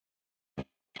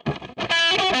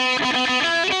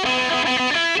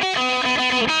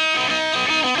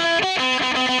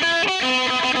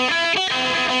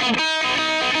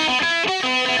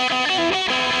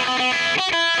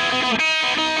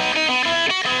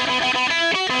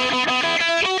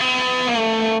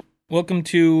Welcome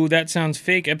to That Sounds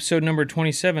Fake, episode number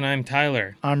 27. I'm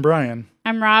Tyler. I'm Brian.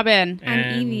 I'm Robin. And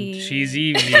I'm Evie. She's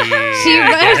Evie. She cut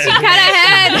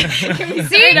ahead.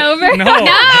 See it over? No,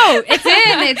 it's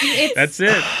in. It's that's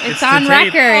it. It's on the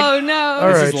tape. record. Oh no! All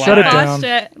right, is shut it live. down. Watched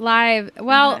it. Live.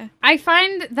 Well, Okay. I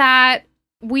find that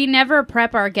we never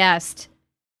prep our guest.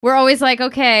 We're always like,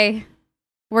 okay,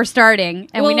 we're starting,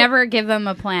 and we Well- never give them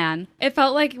a plan. It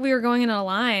felt like we were going in a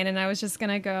line, and I was just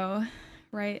gonna go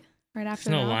right after. There's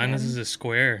no line. This Robin. is a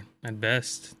square at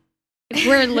best.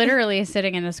 We're literally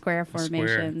sitting in a square square.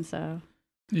 formation, so.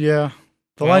 Yeah.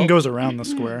 The Well- line goes around the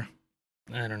square.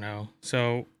 I don't know.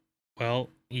 So, well,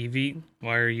 Evie,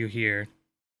 why are you here?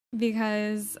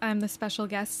 because I'm the special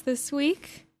guest this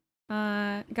week.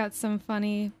 Got some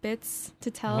funny bits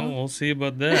to tell. Well, we'll see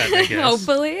about that, I guess.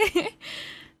 Hopefully.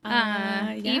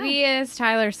 Yeah. Evie is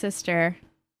Tyler's sister,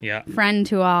 Yeah, friend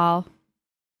to all.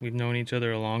 we've known each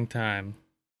other a long time.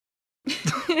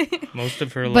 Most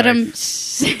of her But life.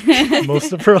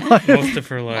 Most of her life. Most of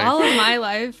her life. all of my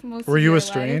life. Most Were of you your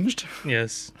estranged?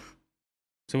 Yes.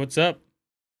 So what's up?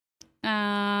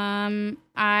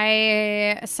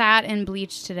 I sat in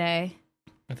bleach today.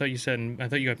 I thought you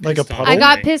got Like a pissed on. puddle? I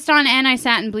got today. pissed on and I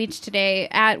sat in bleach today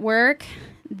at work.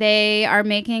 They are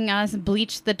making us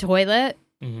bleach the toilet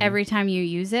Mhm. every time you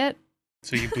use it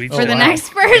So you bleached for Oh, the wow.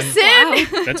 next person.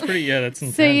 Wow. That's pretty. Yeah, that's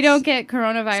intense. So you don't get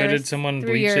coronavirus. So did someone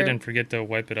through bleach your- it and forget to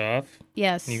wipe it off?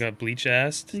 Yes. And you got bleach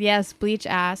assed Yes, bleach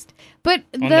assed. But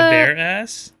on the bare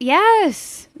ass?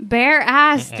 Yes, bare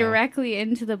ass Uh-oh. directly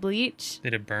into the bleach.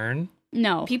 Did it burn?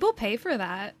 No. People pay for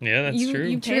that. Yeah, that's you, true.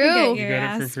 You pay True. to get You your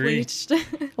got it for ass free. bleached. I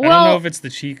don't Well, know if it's the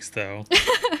cheeks though.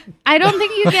 I don't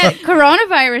think you get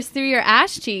coronavirus through your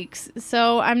ass cheeks.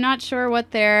 So I'm not sure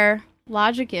what their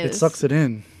logic is. It sucks it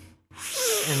in.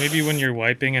 Or maybe when you're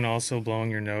wiping and also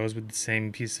blowing your nose with the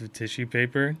same piece of tissue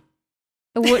paper.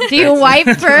 Do you wipe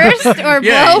first or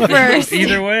Yeah, blow first?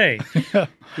 Either way.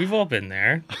 We've all been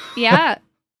there. Yeah.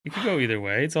 You could go either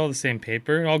way. It's all the same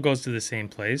paper. It all goes to the same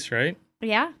place, right?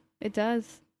 Yeah, it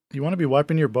does. You want to be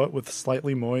wiping your butt with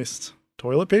slightly moist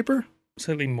toilet paper?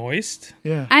 Slightly moist.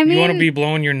 Yeah. I mean, You want to be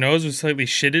blowing your nose with slightly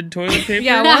shitted toilet paper?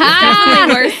 Yeah, well, it's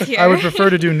definitely worse here. I would prefer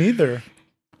to do neither.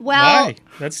 well, Why?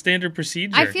 That's standard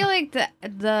procedure. I feel like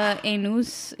the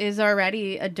anus is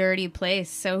already a dirty place,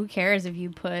 so who cares if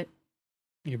you put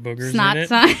your boogers snot in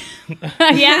it.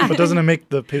 on? Yeah. But doesn't it make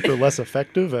the paper less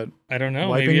effective at... I don't know.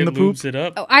 Wiping Maybe it the poop? lubes it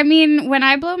up. Oh, I mean, when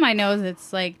I blow my nose,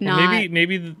 it's like Or not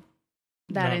maybe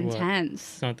that not what? intense.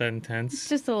 It's not that intense. It's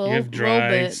just a You little, have little dry,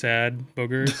 bit. sad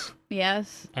boogers,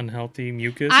 Yes. unhealthy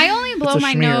mucus. I only blow a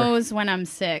my schmear. nose when I'm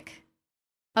sick.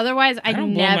 Otherwise, I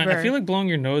don't blow never. I feel like blowing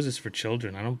your nose is for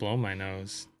children. I don't blow my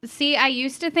nose. See, I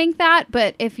used to think that,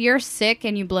 but if you're sick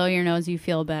and you blow your nose, you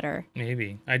feel better.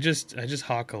 Maybe I just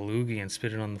hawk a loogie and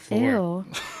spit it on the floor. Ew.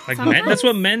 Like Sometimes- men, that's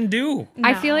what men do.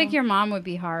 I feel like No. your mom would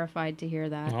be horrified to hear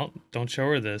that. Well, don't show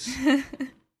her this.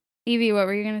 Evie, what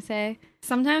were you gonna say?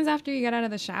 Sometimes after you get out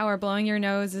of the shower, blowing your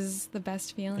nose is the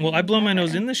best feeling. Well, I blow my ever.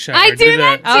 nose in the shower. I do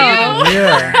that too.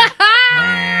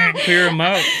 Yeah. Clear them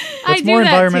out. I That's do more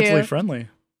that environmentally too. friendly.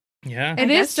 Yeah. I It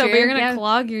guess is so, but true, you're gonna yeah.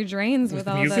 clog your drains with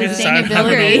all the mucus, I don't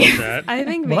sustainability. know that. I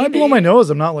think When I blow my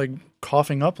nose, I'm not like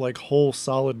coughing up like whole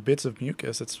solid bits of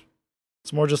mucus. It's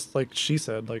more just like she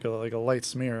said, like a light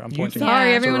smear. I'm You pointing. Sorry,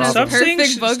 to everyone has Robin. Stop saying,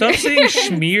 perfect boogers. stop saying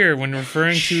schmear when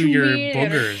referring to your Schmear.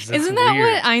 boogers. That's Isn't that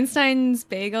weird. what Einstein's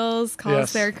Bagels calls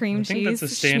Yes. their cream I think cheese?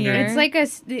 that's a standard. Schmear? It's like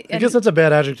I guess that's a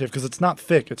bad adjective because it's not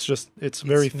thick. It's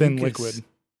very It's thin mucus. liquid.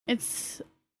 it's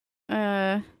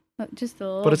just a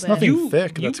little. But it's bit. nothing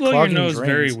thick. You That's blow your clogging nose drains.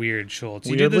 very weird, Schultz.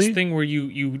 You do this Weirdly? thing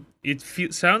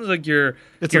where sounds like you're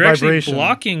It's you're a actually vibration.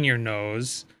 blocking your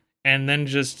nose and then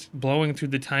just blowing through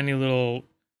the tiny little.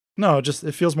 No,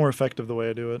 it feels more effective the way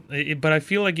I do it. But I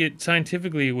feel like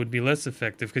scientifically it would be less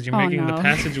effective because you're Oh, making the no.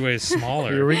 passageways Here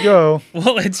smaller. we go.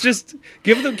 Well, it's just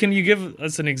Can you give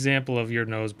us an example of your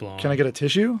nose blowing? Can I get a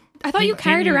tissue? I thought you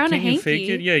carried around a Can you hanky. fake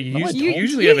it? Yeah, you No, I used don't.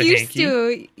 usually you have a used hanky.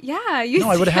 to. Yeah, you No,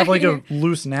 I would have like carry a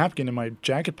loose napkin in my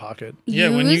jacket pocket. Yeah,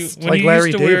 when you Used? when Like you Larry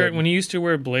used to wear David. when you used to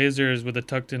wear blazers with a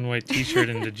tucked in white T-shirt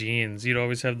and the jeans, you'd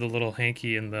always have the little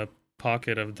hanky in the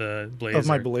pocket of the blazer. Of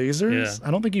my blazers? Yeah.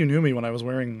 I don't think you knew me when I was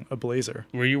wearing a blazer.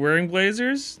 Were you wearing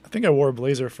blazers? I think I wore a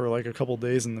blazer for like a couple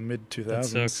days in the mid That 2000s.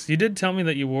 sucks. You did tell me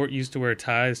that you used to wear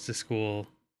ties to school.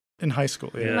 In high school,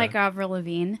 yeah. Yeah. like Avril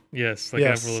Lavigne. Yes, like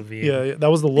yes. Avril Lavigne. Yeah,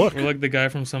 that was the look Or like the guy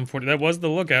from Sum 40. That was the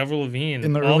look, Avril Lavigne.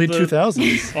 in the All early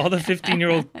 2000s. All the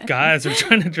 15-year-old guys are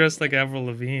trying to dress like Avril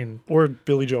Lavigne. Or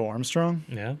Billy Joe Armstrong.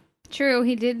 Yeah. True,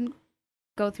 he did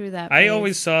go through that. I phase.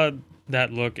 always saw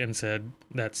that look and said,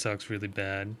 that sucks really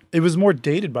bad. It was more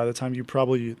dated by the time you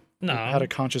probably No. had a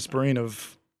conscious brain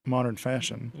of modern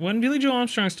fashion. When Billy Joel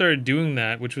Armstrong started doing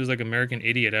that, which was like American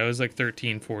Idiot, I was like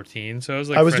 13, 14. So I was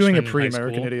like I was doing freshman a in high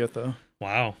pre-American school. Idiot though.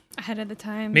 Wow. Ahead of the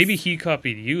times. Maybe he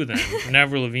copied you then. And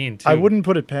Avril Lavigne too. I wouldn't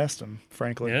put it past him,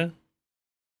 frankly. Yeah.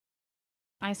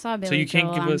 I saw Billy you can't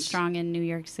Joel give us- Armstrong in New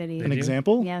York City. Did An you?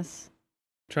 example? Yes.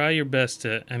 Try your best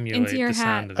to emulate Into your the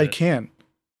sound hat. of I it. can't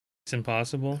It's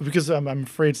impossible. because I'm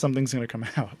afraid something's gonna come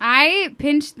out. I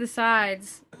pinched the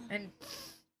sides,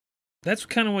 That's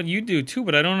kind of what you do too,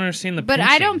 but I don't understand the but I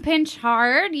pinching. don't pinch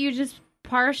hard. You just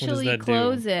partially that do?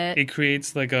 close it. It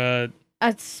creates like a...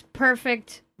 It's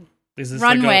perfect. Is this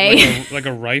Runway. like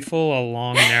a rifle, a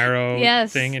long, narrow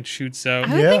Yes. thing it shoots out?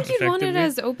 I would Yeah. think you'd want it effectively?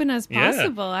 as open as Yeah.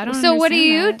 possible. I don't. So what do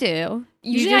you understand that. do?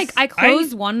 Usually, You just- I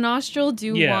close one nostril,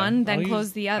 do Yeah, one, then I'll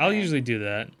close the other. I'll usually do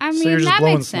that. I mean, So you're just that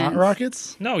blowing makes snot sense.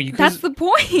 rockets? No, you. That's the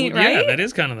point, Yeah, right? that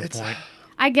is kind of the It's- point.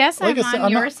 I guess Like I'm I said, on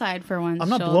I'm your not- side for once. I'm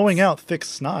not Schultz. blowing out thick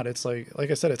snot. It's like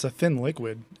I said, it's a thin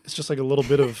liquid. It's just like a little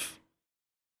bit of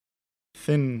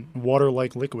thin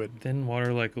water-like liquid. Thin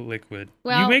water like liquid.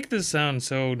 Well- You make this sound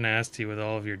so nasty with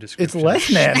all of your It's descriptions.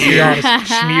 less nasty, Smears, honestly.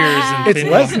 smears and It's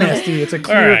thin less water. nasty. It's a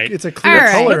clear. right. It's a clear All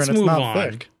right. color Let's and it's move not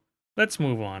on. thick. Let's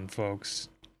move on, folks.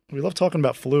 We love talking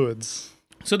about fluids.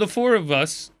 So the four of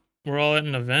us were all at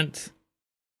an event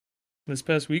this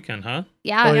past weekend, huh?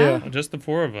 Yeah. Oh, yeah. Just the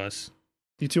four of us.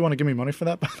 You two want to give me money for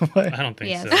that, by the way? I don't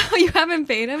think Yes. so. You haven't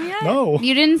paid him yet? No,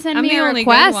 You didn't send I'm me the a only good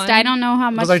request. one. I don't know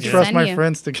how much because I to trust send my you.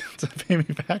 friends to pay me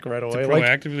back right To away. Like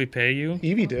proactively pay you?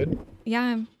 Evie did.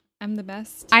 Yeah, I'm the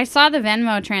best. I saw the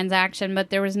Venmo transaction,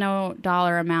 but there was no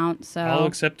dollar amount. So I'll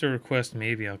accept a request.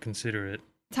 Maybe I'll consider it.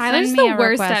 Tyler's Send the me a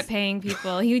worst request. at paying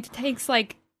people. He takes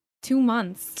like 2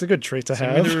 months It's a good trait to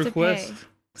Send have. me the to request. pay.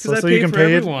 So, 'Cause I you pay can for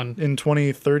pay everyone. it in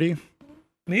 2030.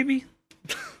 Maybe.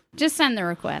 just send the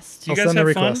request. You I'll guys send the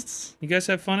have fun? requests. You guys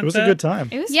have fun at It was that? a good time.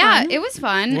 It was Yeah, fun. it was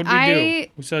fun. What did we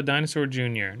do? We saw Dinosaur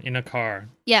Jr. in a car.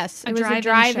 Yes, A it was a drive-in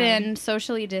drive-in,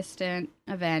 socially distant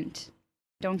event.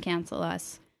 Don't cancel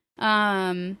us.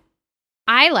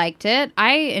 I liked it.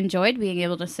 I enjoyed being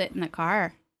able to sit in the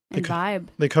car and vibe.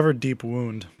 They covered Deep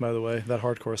Wound, by the way, that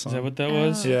hardcore song. Is that what that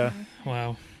was? Oh. Yeah.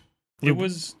 Wow. Blue- It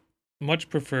was much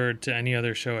preferred to any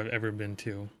other show I've ever been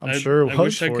to. I'm sure it I was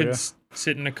wish I for could you.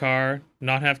 sit in a car,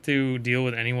 not have to deal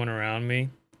with anyone around me.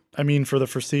 I mean, for the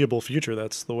foreseeable future,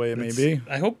 that's the way it may It's- be.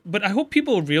 I hope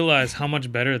people realize how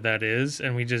much better that is,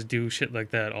 and we just do shit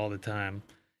like that all the time.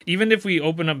 Even if we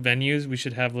open up venues, we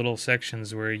should have little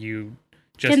sections where you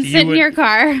just Can you sit in and- your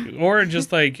car. or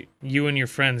just like you and your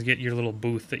friends get your little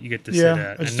booth that you get to sit Yeah,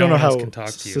 at, I just and don't no know one else how can talk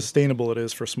to you. sustainable it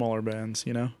is for smaller bands,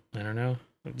 you know? I don't know.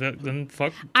 Then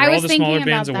fuck. I Throw all was the thinking smaller about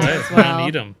bands that away. as I well. don't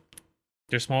need them.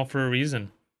 They're small for a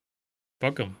reason.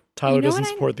 Fuck them. Tyler You know doesn't what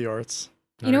I- support the arts.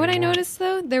 You know what I noticed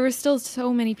though? There were still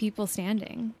so many people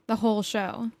standing the whole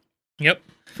show. Yep.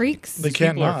 Freaks. They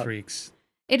can't People are not. freaks.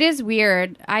 It is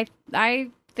weird. I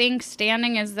think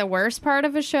standing is the worst part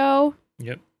of a show.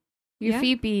 Yep. Your Yeah.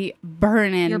 feet be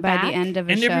burning Your by back? the end of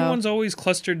a And show. everyone's always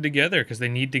clustered together because they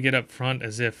need to get up front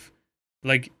as if,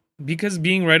 like, because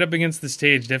being right up against the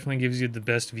stage definitely gives you the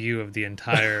best view of the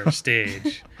entire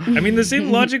stage. I mean, the same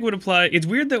logic would apply. It's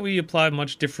weird that we apply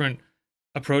much different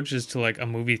approaches to like a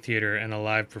movie theater and a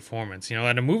live performance. You know,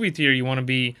 at a movie theater, you want to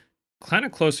be kind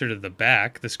of closer to the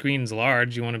back. The screen's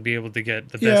large. You want to be able to get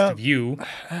the Yeah. best view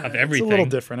of It's everything. a little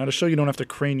different. At a show, you don't have to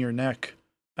crane your neck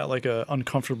at like a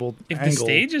uncomfortable If angle. the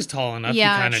stage is tall enough,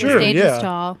 yeah, you kind the of Sure, stage yeah. is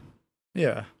tall.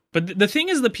 Yeah. But the thing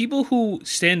is, the people who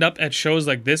stand up at shows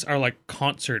like this are like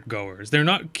concert goers. They're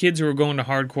not kids who are going to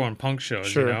hardcore and punk shows,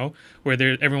 Sure. you know, where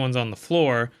everyone's on the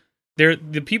floor. They're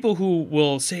the people who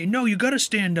will say, "No, you got to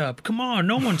stand up. Come on,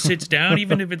 no one sits down,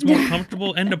 even if it's more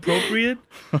comfortable and appropriate."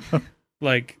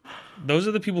 Like, those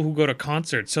are the people who go to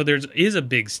concerts. So is a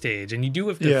big stage, and you do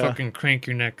have to Yeah. fucking crank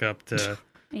your neck up to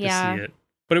Yeah. see it.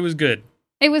 But it was good.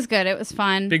 It was good. It was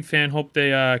fun. Big fan. Hope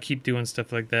they keep doing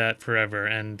stuff like that forever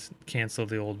and cancel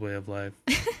the old way of life.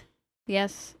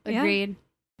 Yes, Yeah. agreed.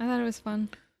 I thought it was fun.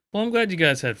 Well, I'm glad you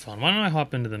guys had fun. Why don't I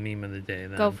hop into the meme of the day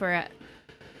then? Go for it.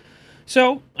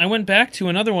 So I went back to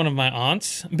another one of my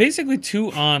aunts. Basically,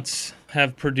 two aunts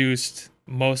have produced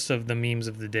most of the memes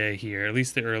of the day here, at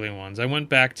least the early ones. I went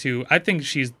back to. I think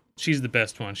she's the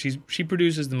best one. She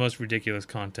produces the most ridiculous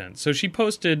content. So she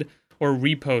posted or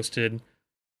reposted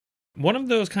one of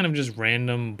those kind of just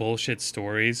random bullshit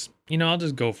stories. You know, I'll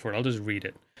just go for it. I'll just read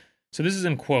it. So this is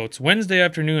in quotes. Wednesday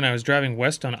afternoon, I was driving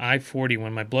west on I-40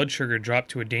 when my blood sugar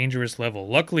dropped to a dangerous level.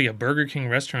 Luckily, a Burger King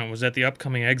restaurant was at the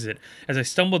upcoming exit. As I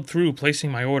stumbled through,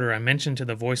 placing my order, I mentioned to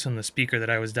the voice on the speaker that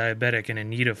I was diabetic and in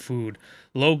need of food.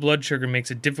 Low blood sugar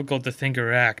makes it difficult to think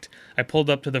or act. I pulled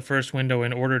up to the first window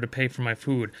in order to pay for my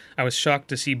food. I was shocked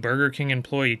to see Burger King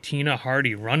employee Tina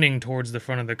Hardy running towards the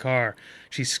front of the car.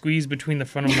 She squeezed between the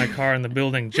front of my car and the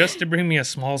building just to bring me a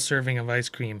small serving of ice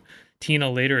cream.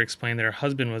 Tina later explained that her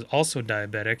husband was also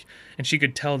diabetic, and she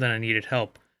could tell that I needed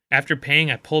help. After paying,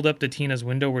 I pulled up to Tina's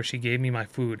window where she gave me my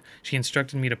food. She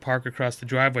instructed me to park across the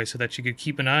driveway so that she could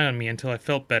keep an eye on me until I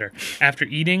felt better. After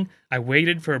eating, I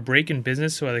waited for a break in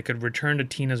business so that I could return to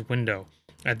Tina's window.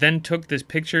 I then took this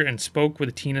picture and spoke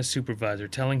with Tina's supervisor,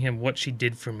 telling him what she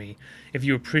did for me. If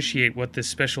you appreciate what this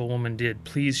special woman did,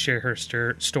 please share her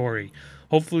story.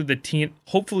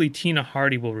 Hopefully Tina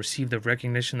Hardy will receive the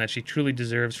recognition that she truly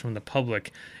deserves from the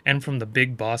public and from the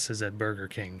big bosses at Burger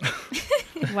King.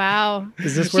 Wow.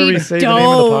 Is this where She we say the name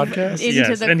of the dove podcast? into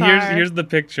Yes, the and car. here's the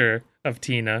picture of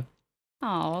Tina.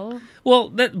 Oh. Well,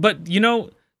 but you know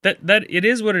that it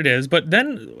is what it is. But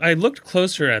then I looked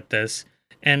closer at this,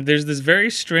 and there's this very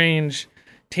strange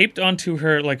taped onto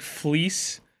her like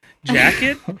fleece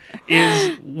jacket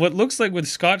is what looks like with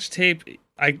Scotch tape.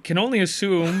 I can only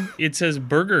assume it says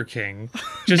Burger King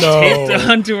just No. taped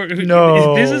onto her.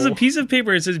 No. This is a piece of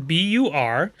paper. It says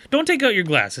BUR. Don't take out your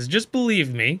glasses. Just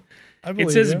believe me. I believe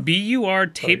It says you. BUR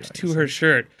taped to her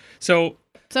shirt. So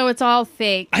So it's all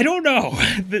fake. I don't know.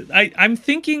 I'm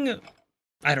thinking,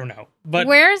 I don't know. But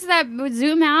Where's that?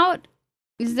 Zoom out.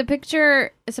 Is the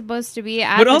picture supposed to be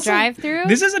at But the also, drive-through?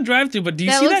 this is a drive-through, but do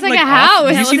you That see looks that like a off- house. Do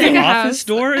you That see looks the like a office house.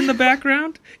 door in the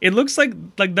background? It looks like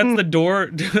that's the door.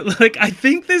 Like I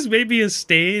think this may be a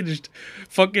staged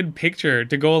fucking picture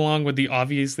to go along with the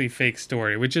obviously fake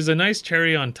story, which is a nice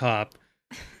cherry on top.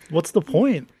 What's the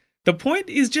point? The point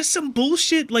is just some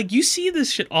bullshit. Like you see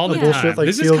this shit all The the bullshit time. like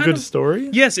This is feel kind good of- story?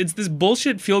 Yes, it's this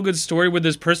bullshit feel good story where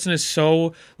this person is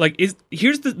so like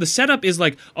here's the setup is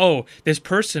like, oh, this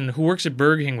person who works at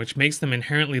Burger King, which makes them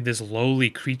inherently this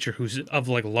lowly creature who's of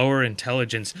like lower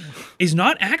intelligence, is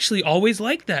not actually always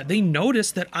like that. They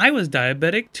noticed that I was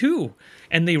diabetic too,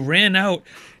 and they ran out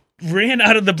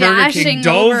of the Burger King, Dashing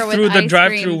over dove with through the ice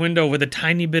drive-through cream. window with a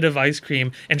tiny bit of ice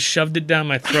cream and shoved it down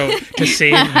my throat to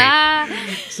save me.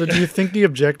 So do you think the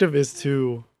objective is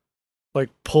to like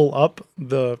pull up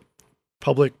the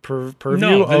public purview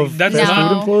No, of that's fast not-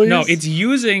 food employees? No, it's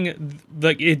using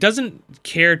like it doesn't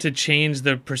care to change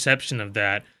the perception of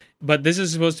that. But this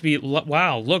is supposed to be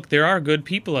wow. Look, there are good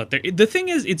people out there. The thing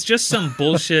is, it's just some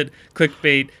bullshit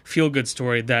clickbait feel good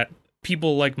story that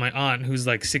people like my aunt, who's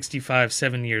like 65,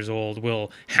 7 years old,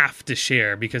 will have to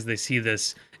share because they see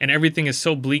this and everything is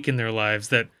so bleak in their lives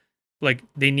that like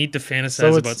they need to fantasize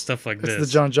So about stuff like it's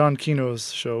this. the John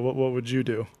Kino's show. What would you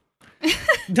do?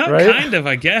 Not right? kind of,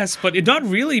 I guess, but not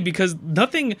really because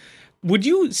nothing. Would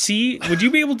you be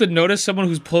able to notice someone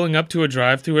who's pulling up to a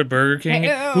drive-thru at Burger King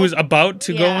Ew. who's about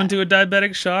to go Yeah. into a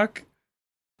diabetic shock?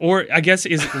 Or I guess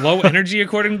is low energy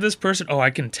according to this person? Oh,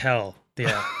 I can tell.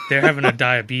 Yeah, they're having a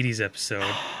diabetes episode.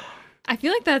 I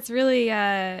feel like that's really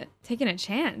taking a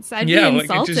chance. I'd Yeah, be like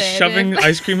insulted. just shoving if-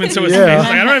 ice cream into his Yeah. face.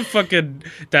 Like, I don't have fucking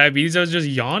diabetes. I was just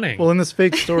yawning. Well, in this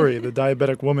fake story, the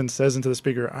diabetic woman says into the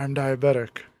speaker, "I'm diabetic."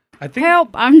 I think. Help!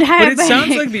 I'm diabetic. But it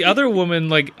sounds like the other woman,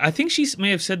 like, I think she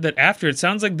may have said that after. It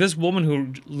sounds like this woman who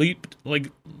leaped, like,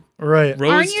 Right.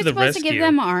 rose Aren't you to the supposed rescue. to give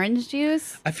them orange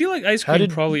juice? I feel like ice How cream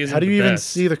did probably isn't how do you the even best.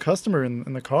 see the customer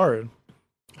in the car?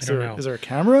 I don't know. Is there a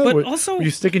camera? But Were also- you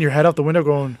sticking your head out the window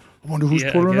going, "I wonder who's Yeah,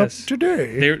 I pulling up guess.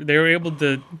 today?" They were able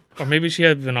to, or maybe she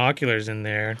had binoculars in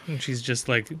there, and she's just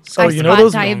like, Oh, I you know spot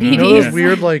those diabetes. you know those Yeah.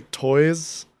 weird like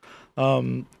toys,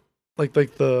 like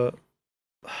the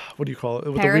what do you call it?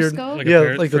 With the weird, Periscope? like a yeah,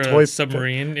 parrot like the for a toy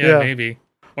submarine. yeah. Yeah, maybe.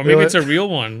 Or They're maybe it's a like- real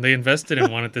one. They invested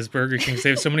in one at this Burger King. They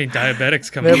have so many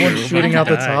diabetics They coming have one through. shooting Might out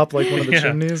the die. top like one of the Yeah.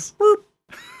 chimneys.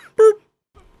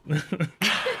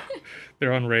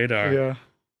 They're on radar. Yeah.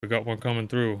 We got one coming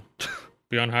through.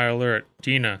 Be on high alert.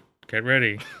 Gina, get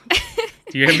ready.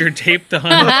 Do you have your taped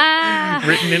on,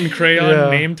 written in crayon Yeah.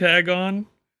 name tag on?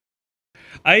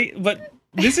 But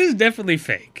this is definitely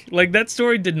fake. Like that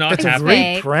story did not It's a happen.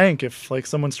 great Fake. prank if like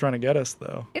someone's trying to get us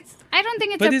though. I don't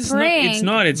think it's But a it's prank. not. It's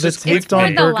not. It's This just taped for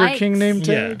on clickbait. the Burger King likes. name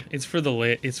Yeah, tag. it's for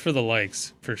the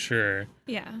likes for sure.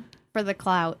 Yeah. for the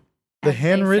clout. The as they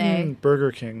handwritten say.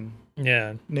 Burger King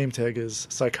Yeah, name tag is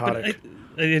but psychotic.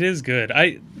 it is good.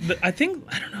 I think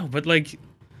I don't know, but like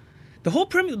the whole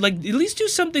premise, like at least do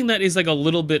something that is like a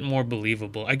little bit more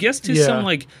believable. I guess to Yeah. some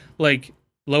like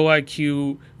low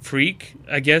IQ freak,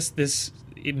 I guess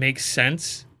it makes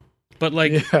sense. But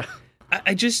like yeah.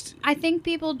 I just I think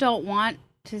people don't want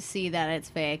to see that it's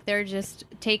fake. They're just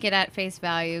take it at face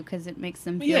value because it makes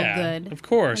them feel good. Of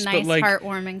course, A nice, but like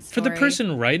heartwarming story. for the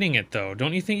person writing it though,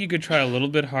 don't you think you could try a little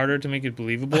bit harder to make it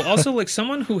believable? Also, like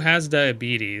someone who has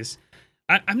diabetes,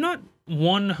 I'm not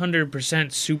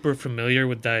 100% super familiar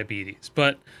with diabetes,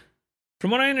 but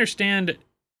from what I understand,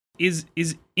 is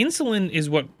insulin is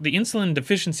what the insulin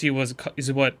deficiency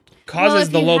is what causes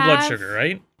if the you low blood have- sugar,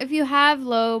 right? If you have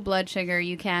low blood sugar,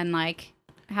 you can like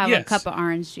have a Yes. cup of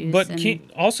orange juice. But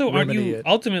and also, aren't remedy you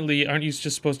it.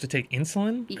 just supposed to take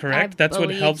insulin? I Correct. That's what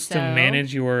believe helps to so.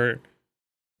 manage your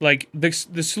like the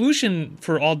solution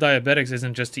for all diabetics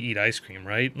isn't just to eat ice cream,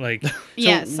 right? Like, so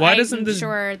yes, why I'm doesn't this?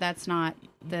 sure that's not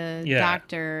the Yeah.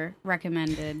 doctor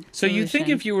recommended. So you think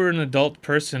solution. if you were an adult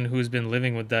person who's been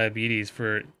living with diabetes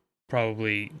for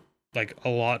probably like a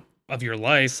lot of your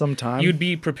life, Sometime. you'd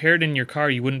be prepared in your car.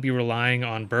 You wouldn't be relying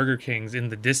on Burger Kings in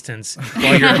the distance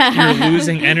while you're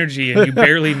losing energy and you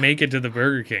barely make it to the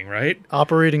Burger King, right?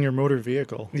 Operating your motor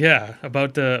vehicle Yeah,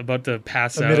 about to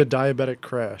pass amid a out. diabetic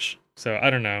crash. So I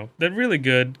don't know. They're really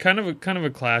good. Kind of a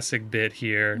classic bit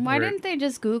here. Why where- didn't they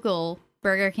just Google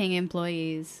Burger King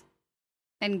employees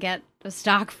and get a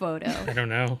stock photo? I don't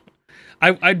know.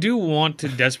 I do want to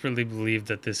desperately believe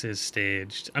that this is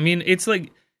staged. I mean, it's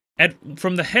like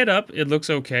from the head up, it looks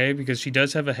okay because she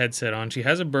does have a headset on. She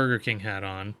has a Burger King hat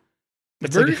on. The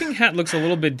It's like Burger a- King hat looks a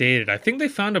little bit dated. I think they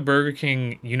found a Burger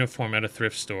King uniform at a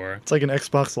thrift store. It's like an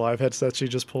Xbox Live headset she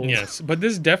just pulled. Yes, but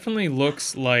this definitely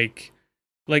looks like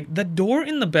the door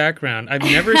in the background. I've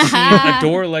never seen a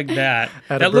door like that.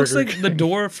 At a That looks Burger like the King.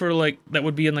 door for like that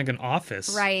would be in like an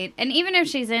office. Right. And even if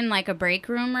she's in like a break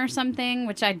room or something,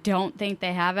 which I don't think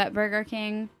they have at Burger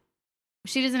King,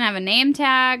 she doesn't have a name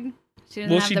tag. She doesn't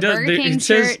Well, have she the does. Burger King It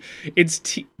says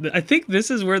shirt. I think this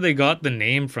is where they got the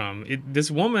name from. This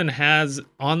woman has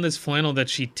on this flannel that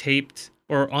she taped,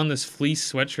 or on this fleece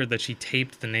sweatshirt that she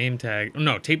taped the name tag.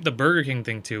 No, taped the Burger King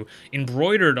thing to.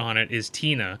 Embroidered on it is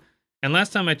Tina. And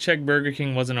last time I checked, Burger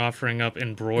King wasn't offering up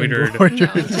embroidered No,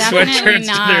 definitely sweatshirts to their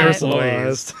not.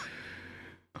 employees.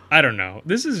 I don't know.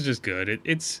 This is just good.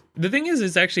 It's the thing is,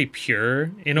 it's actually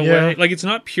pure in a Yeah. way. Like it's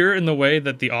not pure in the way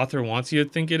that the author wants you to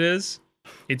think it is.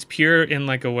 It's pure in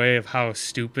like a way of how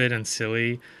stupid and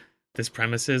silly this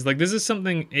premise is. Like this is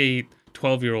something a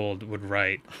 12-year-old would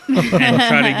write and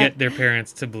try to get their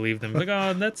parents to believe them. Like,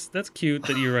 oh, that's cute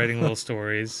that you're writing little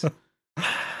stories.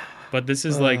 But this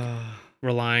is like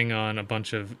relying on a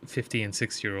bunch of 50 and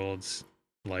 60-year-olds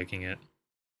liking it.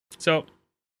 So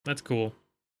that's cool.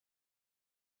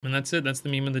 And that's it. That's the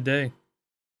meme of the day.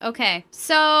 Okay.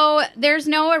 So there's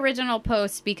no original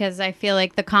post because I feel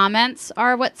like the comments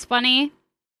are what's funny.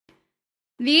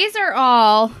 These are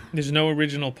all There's no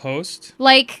original post.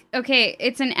 like, okay,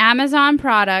 it's an Amazon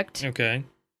product. Okay.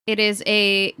 It is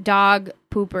a dog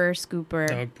pooper scooper.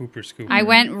 Dog pooper scoop. I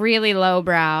went really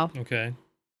lowbrow. Okay.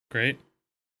 Great.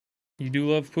 You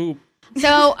do love poop.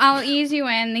 So I'll ease you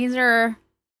in. These are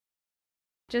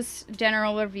just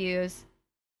general reviews,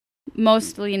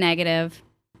 mostly negative.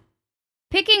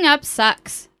 Picking up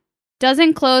sucks.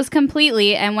 Doesn't close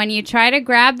completely, and when you try to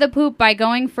grab the poop by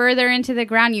going further into the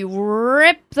ground, you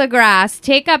rip the grass,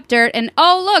 take up dirt, and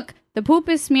oh look, the poop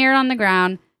is smeared on the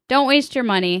ground. Don't waste your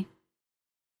money.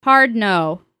 Hard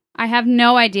no. I have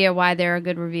no idea why there are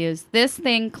good reviews. This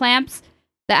thing clamps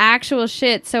the actual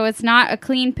shit, so it's not a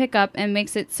clean pickup and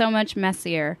makes it so much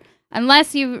messier.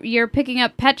 Unless you're picking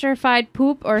up petrified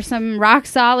poop or some rock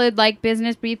solid like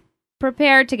business, be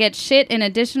prepared to get shit in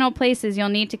additional places you'll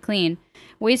need to clean.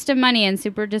 Waste of money and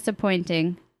super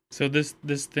disappointing. So this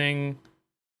thing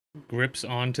grips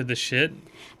onto the shit.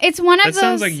 It's one of That those.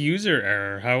 sounds like user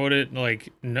error. How would it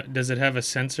like? Does it have a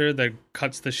sensor that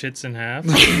cuts the shits in half?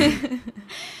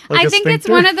 I a think it's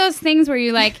sphincter? one of those things where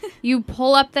you like you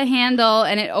pull up the handle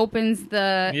and it opens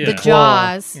the Yeah.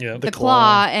 jaws, Yeah. the The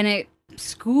claw, claw. and it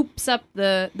scoops up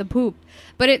the poop.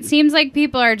 But it seems like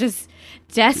people are just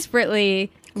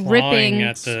desperately Clawing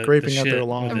at the Scraping at shit their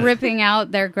lawn. with it. ripping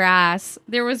out their grass.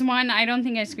 There was one, I don't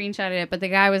think I screenshotted it, but the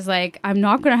guy was like, I'm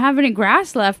not going to have any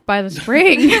grass left by the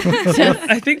spring. So-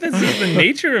 I think that's just the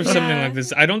nature of something Yeah. like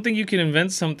this. I don't think you can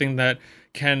invent something that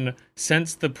can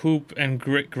sense the poop and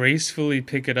gracefully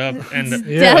pick it up and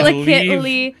Yeah. Delicately.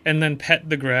 leave and then pet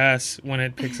the grass when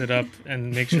it picks it up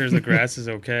and make sure the grass is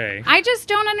okay. I just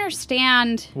don't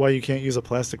understand Why you can't use a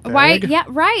plastic bag? why. Yeah,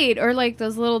 right. Or like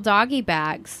those little doggy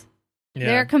bags. Yeah.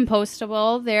 They're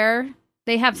compostable.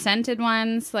 They have scented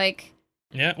ones. Like,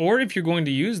 Yeah, or if you're going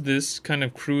to use this kind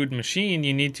of crude machine,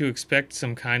 you need to expect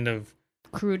some kind of,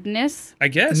 crudeness. I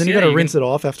guess. And then you yeah, gotta can- rinse it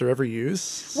off after every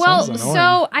use. Well, Sounds annoying.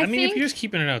 so I I mean, think if you're just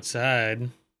keeping it outside,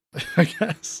 I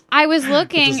guess. I was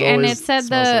looking just and it always said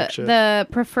smells like shit. the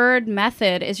preferred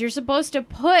method is you're supposed to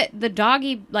put the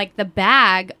doggy, like the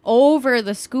bag, over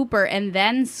the scooper and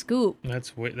then scoop.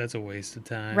 That's a waste of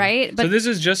time. Right? So But- this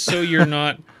is just so you're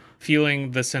not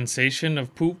feeling the sensation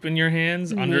of poop in your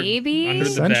hands Maybe? under the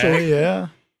bag. Essentially, yeah.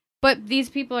 But these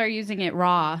people are using it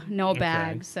raw, no Okay.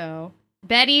 bag. So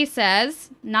Betty says,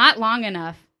 not long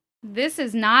enough. This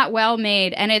is not well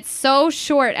made, and it's so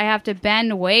short I have to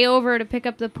bend way over to pick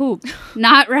up the poop.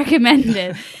 Not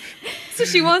recommended. So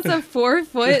she wants a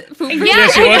 4-foot poop. Yeah. Yeah,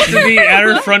 she wants to be at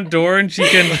her front door and she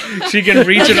can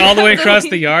reach it all the way across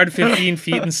the yard 15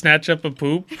 feet and snatch up a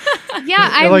poop.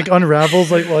 Yeah, It like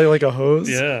unravels like a hose.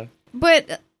 Yeah.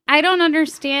 but I don't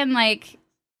understand, like,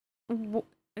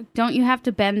 don't you have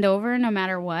to bend over no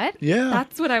matter what? Yeah.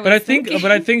 That's what I was But I thinking.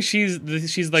 think she's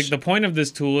like, the point of this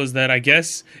tool is that I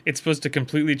guess it's supposed to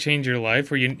completely change your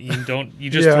life, where you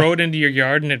just Yeah. throw it into your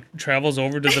yard and it travels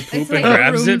over to the poop like and a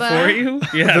grabs it Roomba. for you.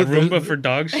 Yeah, The- Roomba for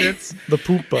dog shits. The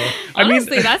poopa.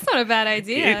 Honestly, that's not a bad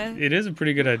idea. It is a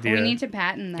pretty good idea. We need to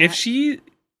patent that.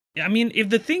 If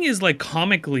the thing is like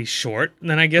comically short,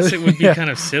 then I guess it would be Yeah. kind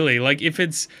of silly. Like if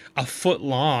it's a foot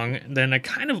long, then it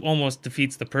kind of almost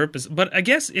defeats the purpose. But I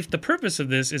guess if the purpose of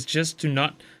this is just to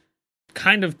not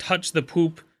kind of touch the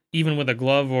poop even with a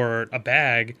glove or a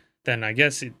bag, then I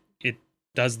guess it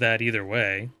does that either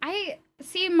way. I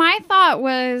see, my thought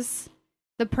was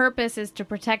the purpose is to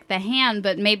protect the hand,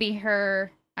 but maybe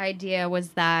her idea was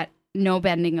that no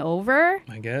bending over.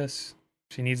 I guess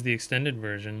she needs the extended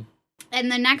version. And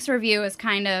the next review is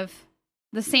kind of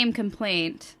the same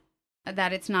complaint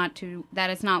that it's not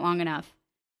long enough.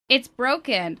 It's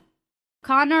broken.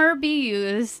 Connor be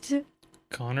used.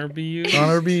 Connor be used?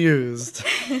 Honor be used.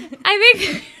 I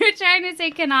think they're trying to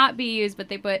say cannot be used, but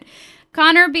they put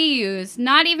Connor be used.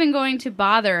 Not even going to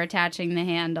bother attaching the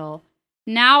handle.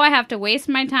 Now I have to waste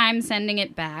my time sending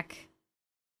it back.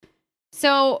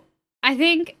 So I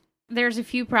think there's a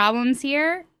few problems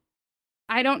here.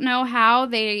 I don't know how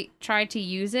they tried to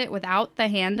use it without the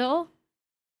handle.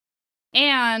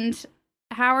 And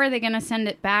how are they going to send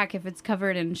it back if it's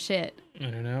covered in shit? I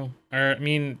don't know. Or, I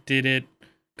mean, did it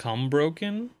come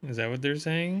broken? Is that what they're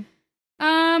saying?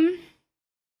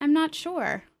 I'm not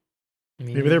sure. Me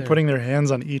Maybe they're neither. putting their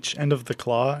hands on each end of the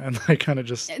claw and like kind of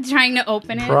just Trying to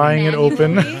open it. Prying it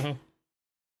open. manually. No.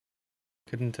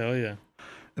 Couldn't tell you.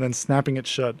 and then snapping it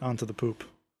shut onto the poop.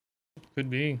 Could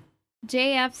be.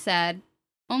 JF said,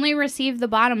 only receive the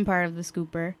bottom part of the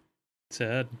scooper.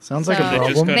 Sad. Sounds like So- a They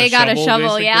just problem. They got a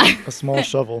shovel, basically? yeah. A small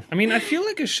shovel. I mean, I feel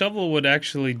like a shovel would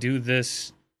actually do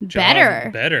this job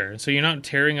Better. better. So you're not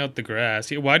tearing out the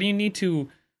grass. Why do you need to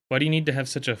have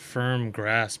such a firm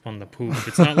grasp on the poop?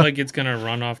 It's not like it's gonna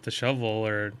run off the shovel,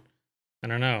 or I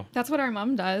don't know. That's what our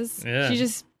mom does. Yeah. She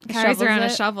just carries Shovels around a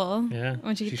it. shovel. Yeah.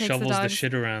 When she takes the shovels the dogs.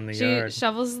 shit around the She yard.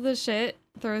 shovels the shit,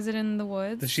 throws it in the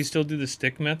woods. Does she still do the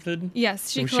stick method? Yes,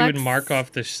 she So she collects. would mark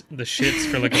off the shits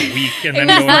for like a week and It then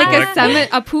was go like and collect them.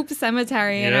 a poop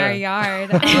cemetery in Yeah. our yard.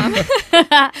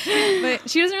 But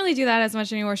she doesn't really do that as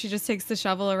much anymore. She just takes the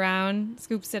shovel around,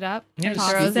 scoops it up, Yeah, and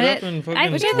just tosses scoop it it. up and I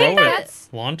fucking think throw it. that's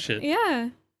Launch it. Yeah,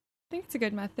 I think it's a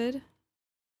good method.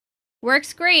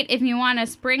 works great if you want a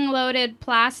spring-loaded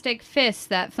plastic fist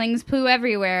that flings poo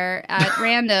everywhere at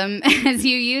random as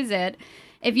you use it.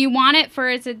 If you want it for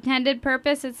its intended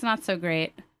purpose, it's not so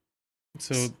great.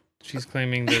 So she's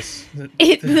claiming this.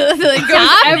 It the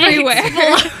top everywhere.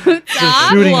 explodes Just up.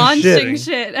 shooting and launching shitting.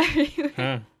 shit everywhere.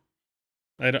 Huh.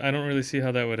 I don't really see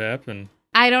how that would happen.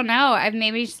 I don't know.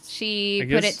 Maybe she I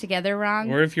put guess- it together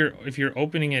wrong. Or if you're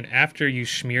opening it after you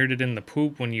smeared it in the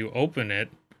poop, when you open it,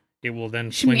 it will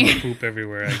then fling the poop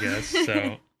everywhere, I guess.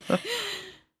 So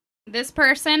This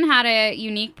person had a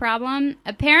unique problem.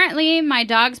 Apparently, my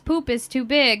dog's poop is too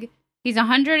big. He's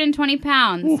 120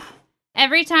 pounds.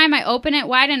 Every time I open it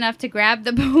wide enough to grab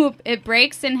the poop, it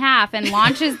breaks in half and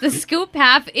launches the scoop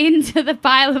half into the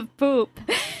pile of poop.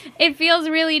 It feels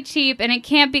really cheap, and it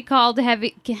can't be called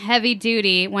heavy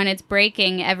duty when it's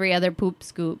breaking every other poop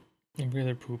scoop. every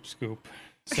other poop scoop.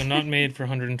 So not made for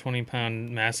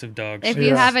 120-pound massive dogs. If you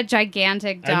Yeah. have a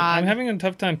gigantic dog, I'm having a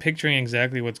tough time picturing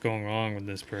exactly what's going wrong with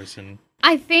this person.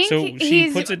 I think So she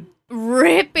he's puts it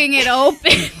ripping it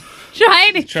open,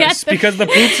 trying to get the because the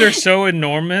poops are so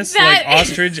enormous, That- like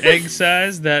ostrich egg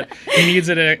size, that he needs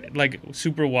it at like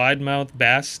super wide mouth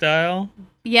bass style.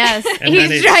 Yes, And then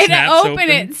he's it trying to snaps open open.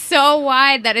 it so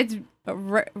wide that it's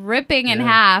ripping in Yeah.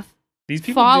 half, These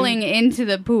people falling into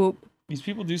the poop. These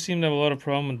people do seem to have a lot of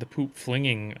problem with the poop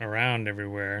flinging around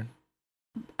everywhere.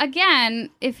 Again,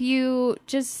 if you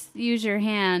just use your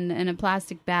hand in a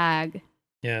plastic bag,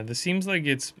 Yeah, this seems like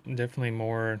it's definitely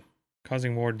more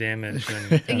causing more damage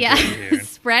than Yeah, here.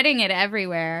 spreading it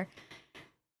everywhere.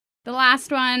 The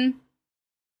last one.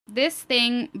 This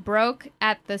thing broke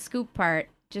at the scoop part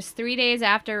just 3 days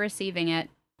after receiving it.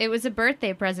 It was a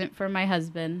birthday present for my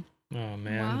husband. Oh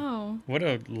man, Wow. what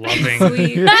a loving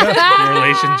Sweet.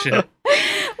 relationship.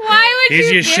 Why would Here's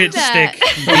you your give shit that?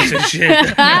 stick, you piece of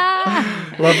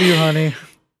shit. Love you, honey.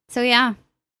 So yeah,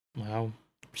 Wow,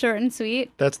 short and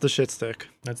sweet. That's the shit stick.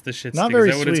 that's the shit Not stick. very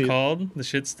Is that what sweet. it's called? The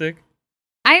shit stick?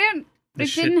 I don't. The It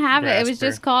shit didn't have it. It was grasper.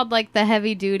 just called like the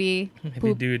heavy duty Heavy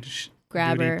poop dude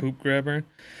grabber. duty poop grabber.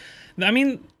 I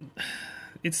mean,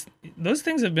 it's those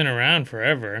things have been around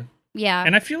forever. Yeah.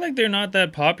 And I feel like they're not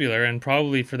that popular, and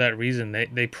probably for that reason.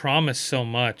 They promise so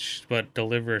much but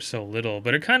deliver so little.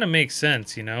 But it kind of makes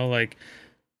sense, you know? Like,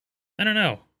 I don't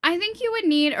know. I think you would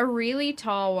need a really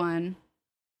tall one.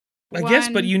 I guess,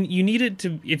 but One- you need it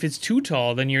to. If it's too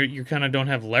tall, then you kind of don't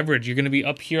have leverage. You're going to be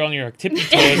up here on your tippy toes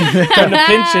trying to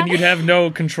pinch, and you'd have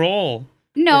no control.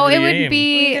 No, over it the would aim. We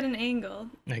be get an angle.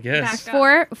 I guess. Back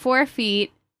up. 4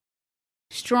 feet,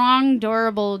 strong,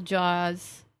 durable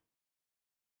jaws.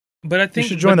 But I You think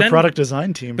should join but the then- product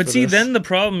design team. But for see, this. then the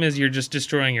problem is you're just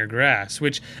destroying your grass,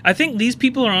 which I think these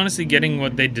people are honestly getting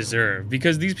what they deserve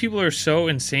because these people are so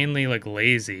insanely like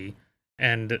lazy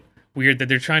and weird that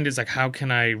they're trying to. It's like, how can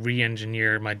I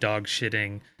re-engineer my dog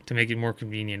shitting to make it more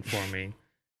convenient for me?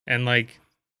 And like,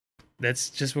 that's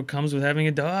just what comes with having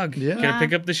a dog. Yeah. You gotta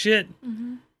pick up the shit.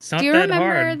 Mm-hmm. It's not Do you that remember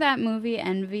hard. that movie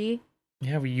Envy?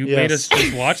 Yeah, well, you Yes. made us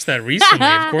just watch that recently.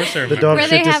 Of course, I the remember. dog Where shit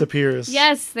they have- disappears.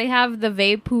 Yes, they have the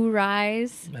Vapoo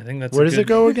Rise. I think that's Where a does it good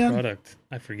go again? Product.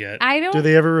 I forget. I don't. Do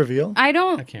they ever reveal? I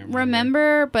don't I can't remember.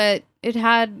 remember, but it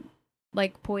had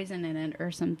like poison in it or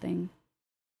something.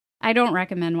 I don't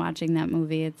recommend watching that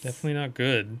movie. It's Definitely not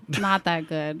good. not that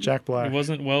good. Jack Black. It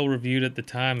wasn't well reviewed at the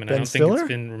time, and I Ben don't think Stiller? it's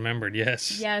been remembered.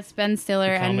 Yes. Yes, Ben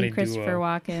Stiller The comedy and Christopher duo.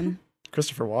 Walken.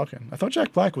 Christopher Walken. I thought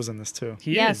Jack Black was in this too.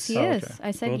 He Yes, is. he Oh, is. okay.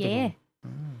 I said Both of yeah. them.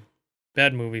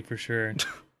 Bad movie for sure.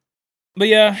 But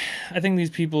yeah, I think these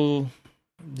people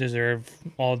deserve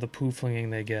all the poo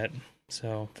flinging they get.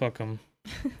 So fuck them.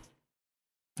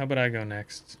 How about I go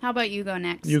next? How about you go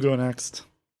next? You go next.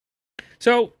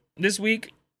 So this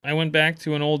week I went back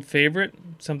to an old favorite,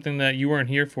 something that you weren't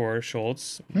here for,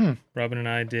 Schultz. Robin and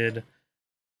I did.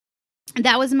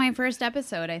 That was my first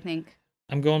episode, I think.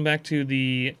 I'm going back to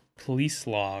the police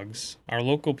logs, our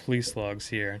local police logs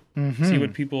here. Mm-hmm. See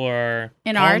what people are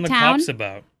In calling our the town? cops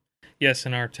about. Yes,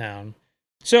 in our town.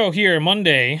 So here,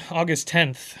 Monday, August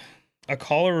 10th, a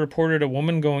caller reported a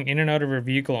woman going in and out of her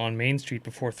vehicle on Main Street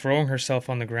before throwing herself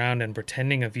on the ground and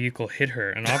pretending a vehicle hit her.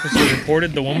 An officer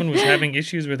reported the woman was having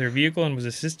issues with her vehicle and was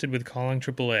assisted with calling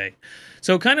AAA.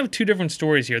 So kind of two different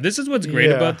stories here. This is what's great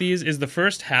Yeah. about these is the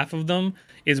first half of them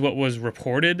is what was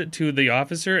reported to the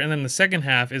officer, and then the second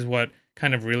half is what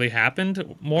kind of really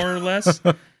happened, more or less.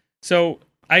 So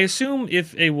I assume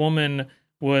if a woman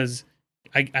was,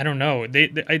 I don't know,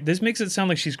 this makes it sound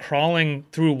like she's crawling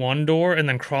through one door and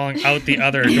then crawling out the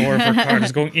other door of her car,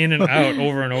 just going in and out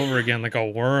over and over again like a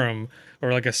worm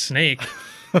or like a snake.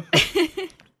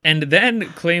 And then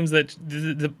claims that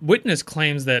the witness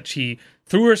claims that she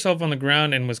threw herself on the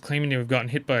ground and was claiming to have gotten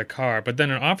hit by a car. But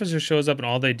then an officer shows up and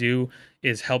all they do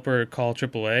is help her call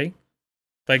AAA.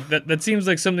 Like that seems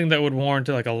like something that would warrant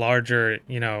like a larger,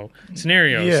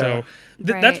 scenario. Yeah. So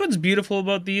that's Right. what's beautiful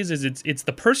about these is it's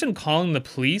the person calling the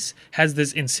police has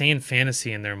this insane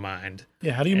fantasy in their mind.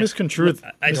 Yeah, how do you misconstrue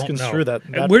I don't know. misconstrue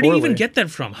that Where do you even poorly? get that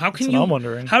from? How can That's you? what I'm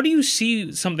wondering. How do you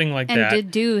see something like And that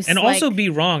deduce. and also like, be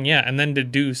wrong? Yeah, and then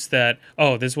deduce that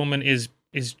this woman is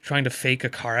trying to fake a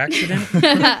car accident.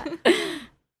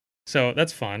 So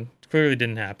that's fun. Clearly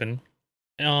didn't happen.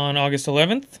 On August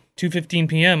 11th, 2:15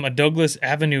 p.m., a Douglas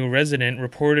Avenue resident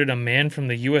reported a man from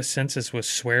the U.S. Census was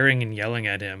swearing and yelling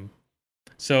at him.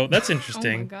 So that's Oh my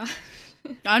interesting. god.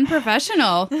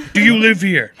 unprofessional. Do you live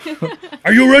here?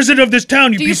 Are you a resident of this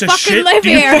town, you Do you piece of fucking shit? live Do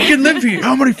you here? fucking live here?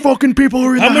 How many fucking people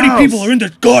are in How the many house? people are in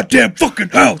this goddamn fucking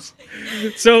house?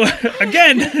 So,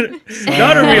 again,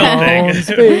 not a real Sounds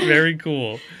thing. fake. Very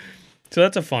cool. So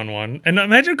that's a fun one. And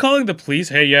imagine calling the police,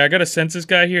 hey, yeah, I got a census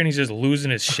guy here and he's just losing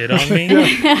his shit on me. Can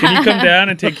you come down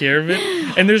and take care of it?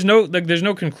 And there's no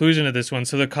conclusion to this one.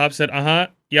 So the cop said,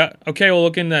 yeah, okay, we'll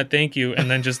look into that, thank you. And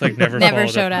then just never Never followed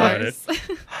showed up up. about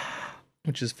it,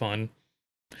 which is fun.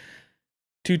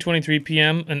 2:23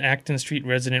 p.m., an Acton Street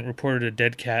resident reported a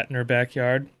dead cat in her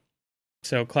backyard.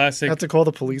 So classic. Have to call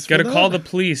the police. Got to for call that? the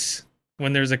police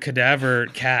when there's a cadaver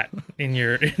cat in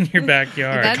your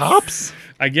backyard. That's- Cops?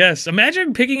 I guess.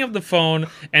 Imagine picking up the phone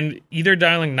and either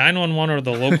dialing 911 or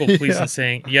the local police Yeah. and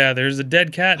saying, "Yeah, there's a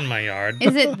dead cat in my yard."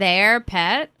 Is it their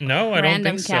pet? No, I don't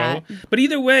Random think cat. so. But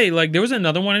either way, like there was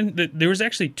another one. There was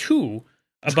actually two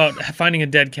about finding a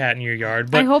dead cat in your yard.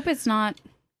 But I hope it's not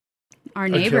our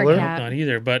neighbor killer? cat. not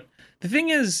either. But the thing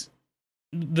is,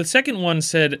 the second one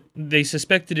said they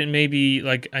suspected it may be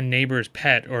like a neighbor's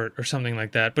pet or something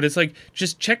like that. But it's like,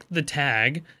 just check the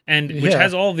tag, and which Yeah.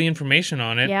 has all the information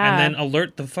on it, Yeah. and then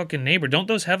alert the fucking neighbor. Don't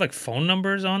those have like phone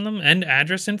numbers on them and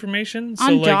address information?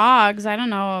 On like, dogs, I don't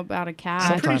know about a cat.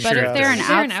 Sometimes but sure if they're it an, is.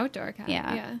 They're an out- outdoor cat.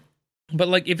 Yeah. Yeah. but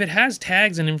like if it has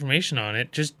tags and information on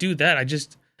it, just do that.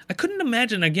 I couldn't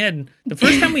imagine, again, the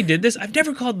first time we did this, I've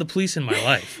never called the police in my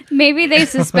life. maybe they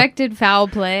suspected foul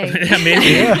play. Yeah,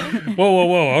 maybe. Whoa.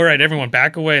 All right, everyone,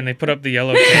 back away. And they put up the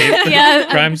yellow tape. Yeah,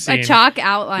 Crime scene. a chalk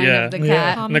outline Yeah. of the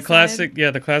Yeah. cat. And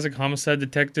the classic homicide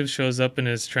detective shows up in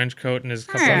his trench coat and his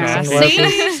cup of Yeah, coffee.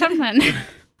 see something.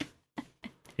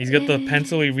 He's got the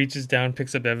pencil. He reaches down,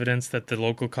 picks up evidence that the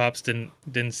local cops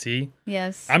didn't see.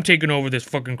 Yes. I'm taking over this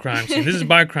fucking crime scene. This is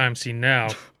my crime scene now.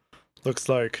 Looks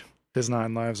like his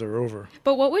 9 lives are over.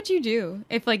 But what would you do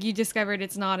if, like, you discovered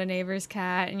it's not a neighbor's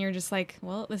cat and you're just like,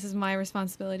 well, this is my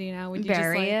responsibility now? Would you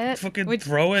Bury just like it. Fucking Which-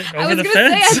 throw it I over was the gonna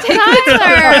fence. say,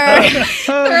 I Tyler!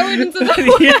 throw it into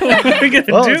the Yeah, what are we gonna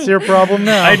Well, do? it's your problem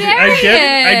now. I Bury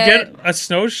get a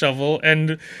snow shovel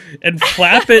and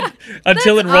flap it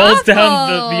until it That's rolls down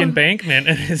the awful. embankment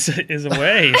and is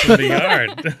away from the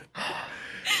yard.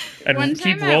 And One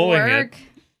keep time rolling at work,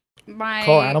 my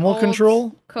Call animal old control?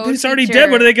 it. co-teacher- It's already dead.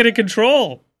 What are they going to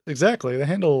control? Exactly. They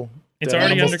handle It's dead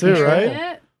already animals under too, control.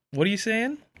 right? What are you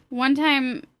saying? One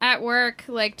time at work,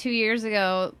 like 2 years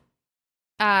ago,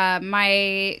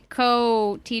 my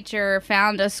co-teacher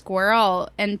found a squirrel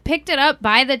and picked it up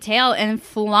by the tail and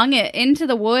flung it into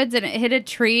the woods, and it hit a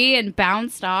tree and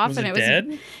bounced off. Was and it was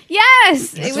dead? Yes,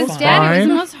 That's it was fine. dead. It was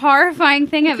the most horrifying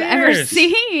thing I've ever cares?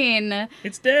 seen.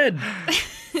 It's dead.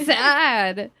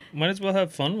 Sad. Might as well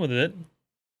have fun with it.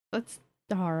 That's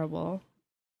horrible.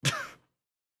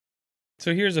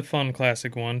 So here's a fun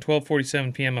classic one.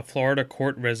 12:47 p.m. A Florida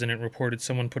court resident reported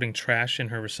someone putting trash in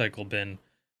her recycle bin.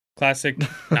 Classic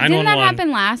 911. Didn't that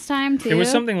happen last time too? There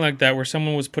was something like that where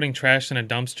someone was putting trash in a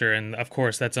dumpster, and of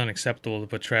course that's unacceptable to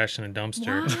put trash in a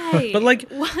dumpster. Why? But, like,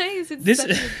 why is it This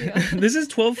such a big deal? this is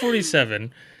 12:47,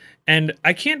 and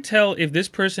I can't tell if this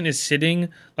person is sitting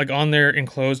like on their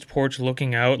enclosed porch,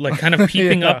 looking out, like kind of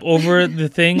peeping Yeah. up over the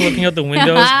thing, looking out the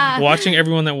windows, watching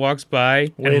everyone that walks by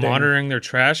and Waiting. monitoring their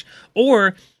trash,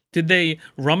 or did they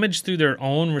rummage through their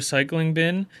own recycling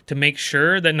bin to make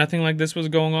sure that nothing like this was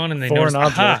going on, and they Foreign noticed,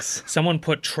 aha, objects. someone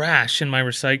put trash in my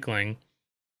recycling,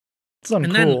 It's and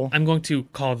uncool. then I'm going to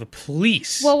call the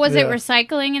police. Well, was it Yeah.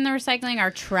 recycling in the recycling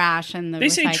or trash in the They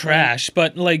recycling? say trash,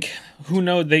 but like, who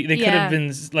knows? They could Yeah. have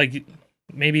been like,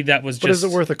 maybe that was but just.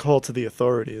 is it worth a call to the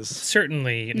authorities?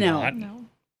 Certainly No. not. No.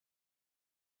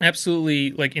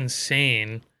 Absolutely, like,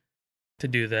 insane to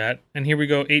do that. And here we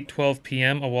go, 8:12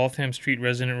 p.m. A Waltham Street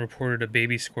resident reported a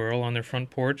baby squirrel on their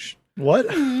front porch. What?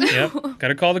 Yep,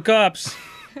 gotta call the cops.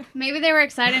 Maybe they were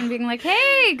excited and being like,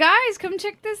 "Hey guys, come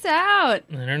check this out."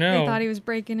 I don't They know. thought he was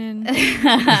breaking in.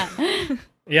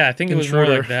 Yeah, I think it was more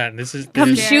Intruder. like that. This is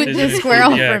Come this is- shoot this this is-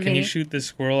 squirrel Yeah, for can you me. shoot this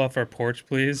squirrel off our porch,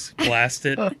 please? Blast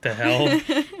it to hell.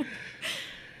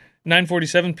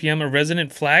 9:47 p.m. A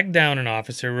resident flagged down an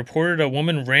officer, reported a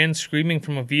woman ran screaming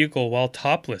from a vehicle while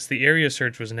topless. The area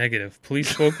search was negative. Police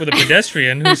spoke with a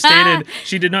pedestrian who stated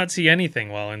she did not see anything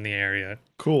while in the area.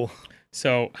 Cool.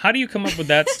 So, how do you come up with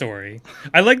that story?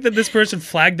 I like that this person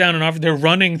flagged down an officer. They're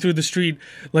running through the street,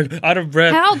 like, out of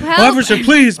breath. Help, help. Officer,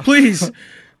 please, please.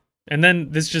 And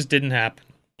then this just didn't happen.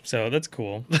 So that's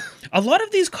cool. A lot of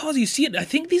these calls, you see it. I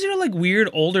think these are like weird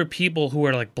older people who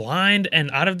are like blind and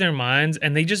out of their minds,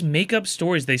 and they just make up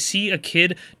stories. They see a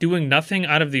kid doing nothing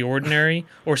out of the ordinary,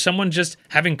 or someone just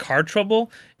having car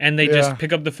trouble, and they Yeah. just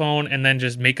pick up the phone and then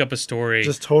just make up a story.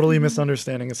 Just totally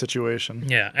misunderstanding a situation.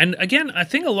 Yeah, and again, I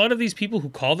think a lot of these people who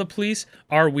call the police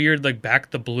are weird, like back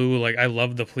the blue, like I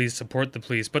love the police, support the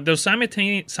police, but they're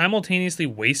simultaneously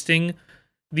wasting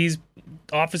these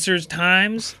officers'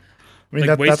 times. I mean,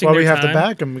 Like, that's wasting why we their have to time?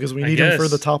 back him, because we I need him for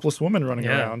guess. the topless woman running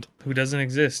Yeah, around. who doesn't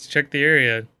exist. Check the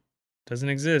area. Doesn't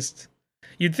exist.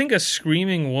 You'd think a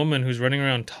screaming woman who's running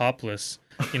around topless,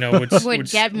 you know, would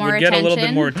get more would get a little bit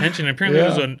attention. more attention. Apparently, Yeah.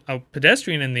 there was a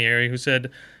pedestrian in the area who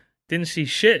said, "Didn't see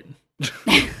shit."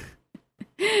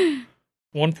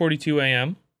 1:42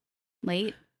 a.m.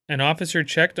 Late. An officer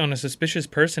checked on a suspicious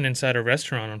person inside a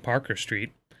restaurant on Parker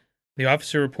Street. The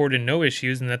officer reported no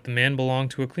issues and that the man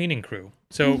belonged to a cleaning crew.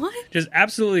 So What? just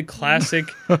absolutely classic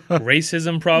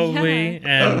racism, probably,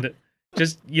 and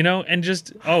just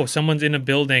someone's in a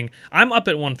building. I'm up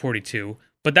at 142.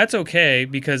 But that's okay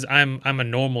because I'm a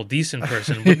normal, decent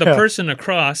person. But the Yeah. person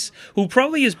across, who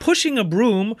probably is pushing a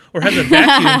broom or has a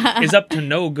vacuum, is up to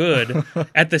no good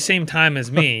at the same time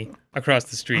as me across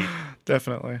the street.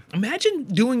 Definitely. Imagine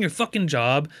doing your fucking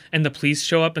job and the police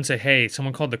show up and say, "Hey,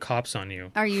 someone called the cops on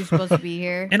you." Are you supposed to be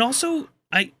here? And also,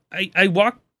 I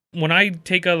walk when I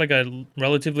take a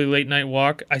relatively late night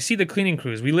walk. I see the cleaning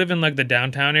crews. We live in like the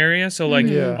downtown area, so like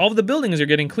Yeah. all of the buildings are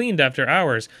getting cleaned after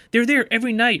hours. They're there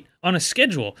every night on a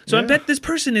schedule. So I Yeah. bet this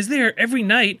person is there every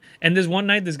night. And this one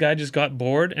night, this guy just got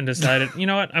bored and decided, you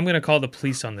know what? I'm gonna call the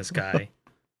police on this guy.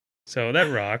 So that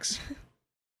rocks.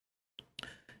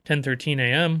 10:13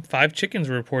 a.m. 5 chickens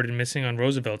were reported missing on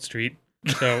Roosevelt Street.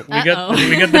 So we got Uh-oh.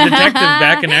 the detective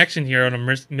back in action here on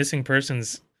a missing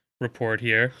persons report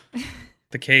here.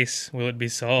 The case, will it be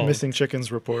solved? Missing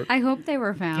chickens report. I hope they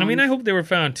were found. I mean, I hope they were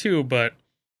found too, but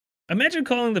imagine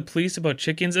calling the police about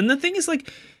chickens. And the thing is,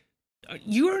 like,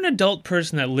 you're an adult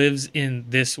person that lives in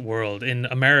this world, in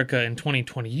America in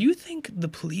 2020. You think the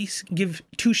police give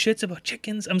two shits about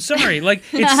chickens? I'm sorry. Like,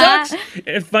 it sucks.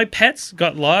 If my pets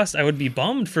got lost, I would be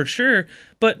bummed for sure.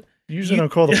 But Usually don't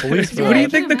call the police for what do you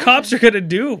that. think the cops are going to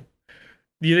do?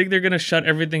 Do you think they're going to shut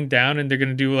everything down and they're going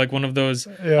to do like one of those,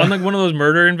 Yeah. unlike one of those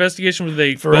murder investigations where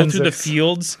they go through the Forensics.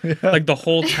 fields, Yeah. like the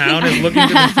whole town is looking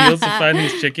to the fields to find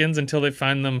these chickens until they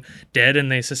find them dead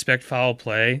and they suspect foul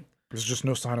play? There's just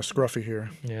no sign of Scruffy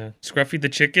here. Yeah. Scruffy the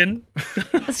chicken?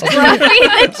 Scruffy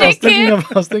the chicken.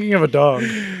 I was thinking of a dog.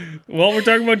 Well, we're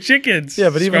talking about chickens. Yeah,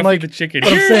 but even Scruffy like the chicken.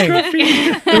 But I'm Here, saying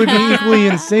Scruffy. it would be equally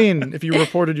insane if you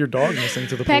reported your dog missing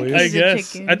to the Peck police. I He's a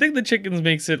guess. chicken. I think the chickens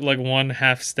makes it like one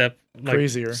half step like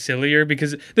Crazier. sillier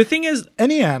because the thing is,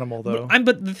 Any animal though.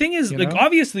 but the thing is, You like, know?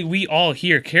 obviously we all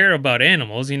here care about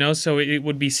animals, you know, so it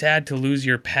would be sad to lose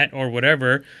your pet or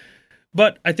whatever.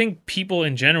 But I think people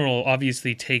in general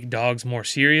obviously take dogs more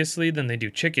seriously than they do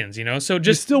chickens, you know? So You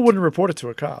just, still wouldn't report it to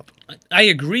a cop. I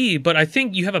agree, but I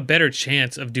think you have a better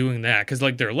chance of doing that because,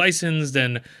 like, they're licensed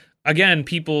and, again,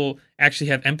 people actually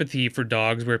have empathy for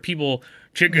dogs where people,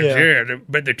 chickens, Yeah.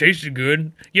 but they tasted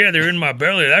good. Yeah, they're in my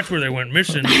belly. That's where they went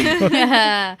missing.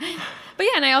 But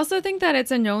yeah, and I also think that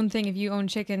it's a known thing if you own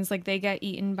chickens, like they get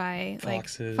eaten by like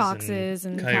Foxes foxes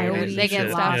and coyotes coyotes. They get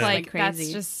and lost stuff. like Like that's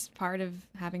crazy. just part of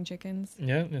having chickens.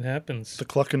 Yeah, it happens. The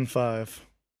Cluckin' Five.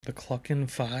 The Cluckin'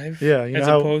 Five? Yeah, you know as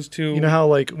how- opposed to You know how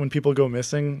like when people go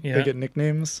missing, Yeah. they get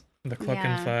nicknames? the Cluckin'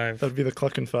 Yeah. Five. That'd be the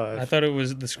Cluckin' Five. I thought it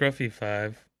was the Scruffy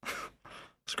Five.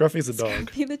 Scruffy's a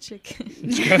dog. Be the chicken.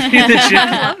 Scruffy the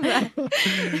I chicken.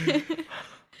 love that.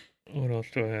 What else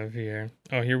do I have here?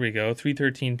 Oh, here we go.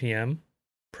 3:13 p.m.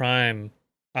 Prime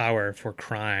hour for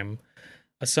crime.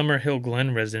 A Summer Hill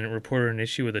Glen resident reported an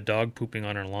issue with a dog pooping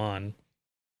on her lawn.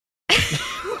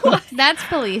 That's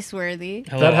police worthy.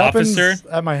 Hello, That happens officer.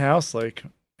 at my house like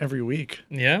every week.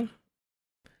 Yeah.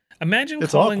 Imagine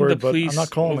It's calling awkward, the but I'm police not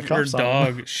calling the over cops a on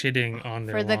dog them. shitting on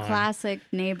their For the lawn. classic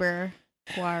neighbor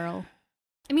quarrel.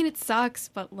 I mean, it sucks,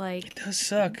 but like, It does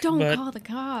suck. don't but call the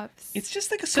cops. It's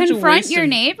just like such a Confront waste your of-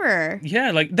 neighbor.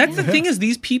 Yeah, like that's the thing is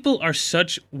these people are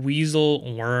such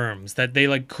weasel worms that they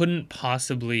like couldn't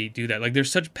possibly do that. Like they're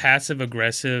such passive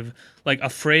aggressive, like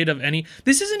afraid of any.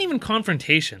 This isn't even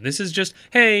confrontation. This is just,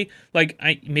 hey, like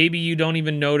maybe you don't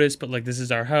even notice, but like this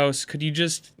is our house. Could you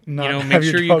just Not make have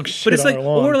your sure you? dog But shit it's on like, our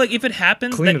lawn. or like if it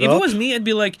happens, Clean that, it if it up. was me, I'd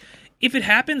be like. If it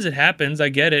happens, it happens. I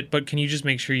get it, but can you just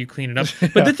make sure you clean it up?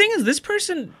 But the thing is, this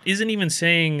person isn't even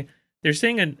saying they're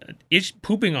saying it's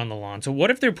pooping on the lawn. So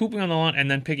what if they're pooping on the lawn and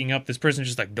then picking up? This person's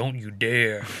just like, "Don't you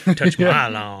dare touch my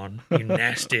lawn, you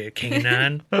nasty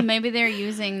canine." Maybe they're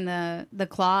using the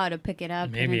claw to pick it up.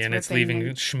 Maybe, and it's ripping leaving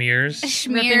and smears.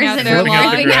 smears out and their ripping lawn.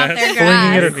 out their Flinging grass.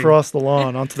 Flinging it Grass. across the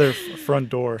lawn onto their front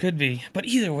door. Could be, but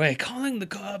either way, calling the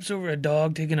cops over a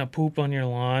dog taking a poop on your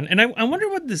lawn, and I wonder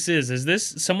what this is. Is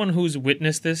this someone who's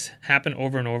witnessed this happen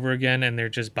over and over again, and they're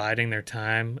just biding their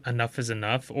time? Enough is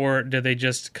enough, or do they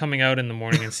just coming out in the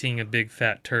morning and seeing a big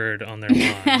fat turd on their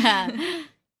lawn?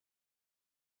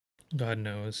 God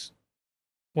knows.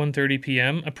 1:30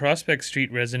 p.m. A Prospect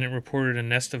Street resident reported a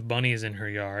nest of bunnies in her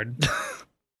yard.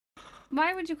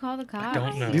 Why would you call the cops?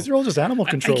 don't know. These are all just animal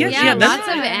I controllers. guess, Yeah, yeah, lots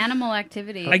that's- of animal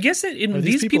activity. I guess that Are these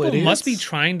these people people must be idiots?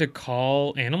 trying to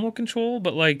call animal control,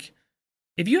 but like,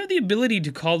 if you have the ability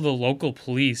to call the local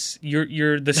police,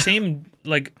 you're the same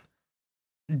like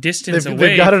distance They've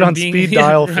away. got it from on being, speed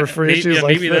dial for maybe, issues yeah,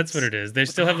 like maybe that's this. what it is. They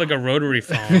still have like a rotary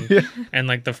phone, Yeah. and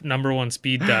like the number one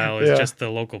speed dial is Yeah. just the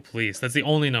local police. That's the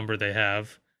only number they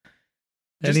have.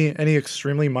 Any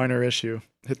extremely minor issue,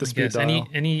 hit the speed Yes, dial.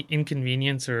 any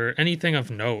inconvenience or anything of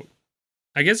note.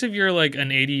 I guess if you're like an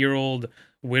 80-year-old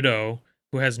widow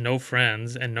who has no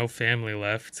friends and no family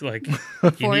left, like you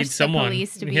need Force someone. the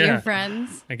police to be Yeah, your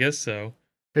friends. I guess so.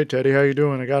 Hey Teddy, how you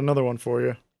doing? I got another one for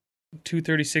you.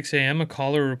 2:36 a.m. A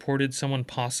caller reported someone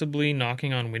possibly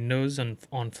knocking on windows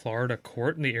on Florida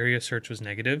court, and the area search was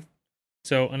negative.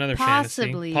 So another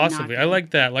Possibly fantasy. Possibly. I knocking.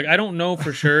 like that. Like I don't know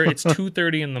for sure. It's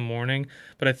 2:30 in the morning,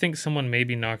 but I think someone may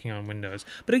be knocking on windows.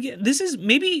 But again, this is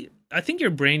maybe I think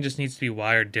your brain just needs to be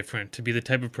wired different to be the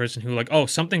type of person who like, oh,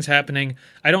 something's happening.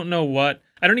 I don't know what.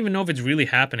 I don't even know if it's really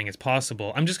happening. It's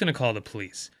possible. I'm just going to call the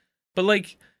police. But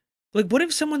like what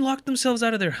if someone locked themselves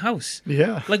out of their house?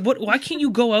 Yeah. Like what? Why can't you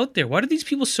go out there? What are these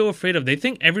people so afraid of? They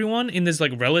think everyone in this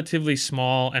like relatively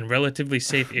small and relatively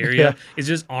safe area is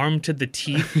just armed to the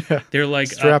teeth. Yeah. They're like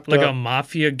Strapped a up.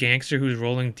 mafia gangster who's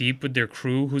rolling deep with their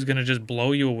crew, who's gonna just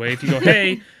blow you away if you go,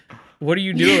 "Hey, what are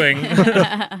you doing?"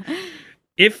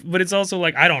 But it's also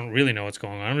like I don't really know what's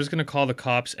going on. I'm just gonna call the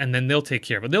cops and then they'll take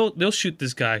care of it. They'll shoot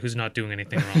this guy who's not doing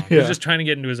anything wrong. Yeah. He's just trying to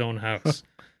get into his own house.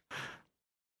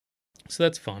 So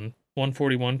that's fun.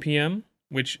 1:41 p.m.,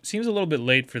 which seems a little bit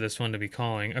late for this one to be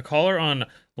calling. A caller on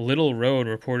Little Road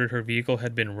reported her vehicle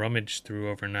had been rummaged through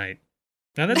overnight.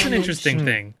 Now that's an interesting Hmm.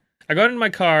 thing. I got in my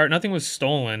car, nothing was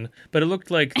stolen, but it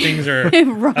looked like things are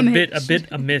a bit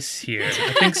amiss here.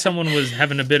 I think someone was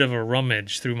having a bit of a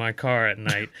rummage through my car at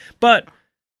night. But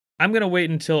I'm gonna wait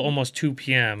until almost 2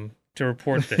 p.m. to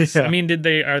report this. Yeah. I mean,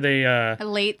 are they A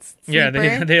late sleeper. yeah,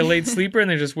 they a late sleeper and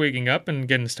they're just waking up and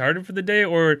getting started for the day,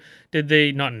 or did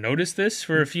they not notice this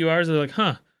for a few hours? They're like,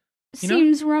 huh, you know?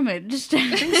 Seems rummaged.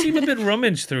 things seem a bit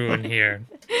rummaged through in here.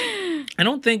 I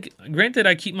don't think, granted,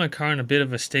 I keep my car in a bit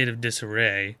of a state of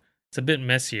disarray. It's a bit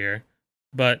messier,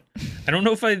 but I don't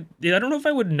know if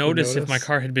I would notice if my notice?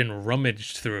 car had been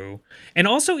rummaged through. And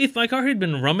also, if my car had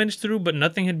been rummaged through but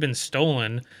nothing had been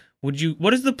stolen,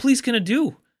 what is the police gonna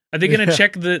do? Are they going to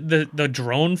check the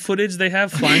drone footage they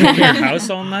have flying over your house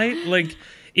all night? Like,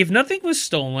 if nothing was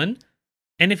stolen,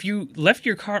 and if you left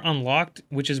your car unlocked,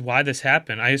 which is why this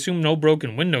happened, I assume no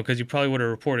broken window because you probably would have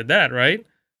reported that, right?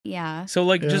 Yeah, So,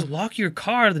 like, Yeah. just lock your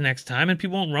car the next time and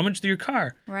people won't rummage through your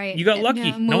car. right. You got lucky.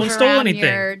 Yeah, No one move stole around anything.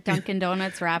 Your Dunkin'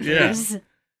 Donuts wrappers.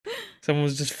 Someone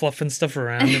was just fluffing stuff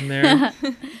around in there.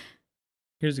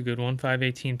 Here's a good one,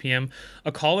 5:18 p.m.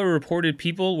 A caller reported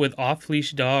people with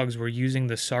off-leash dogs were using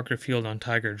the soccer field on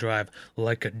Tiger Drive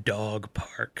like a dog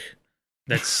park.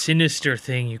 That sinister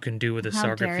thing you can do with a How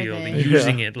soccer dare field, they.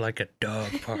 using it like a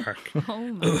dog park. Oh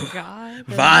my god.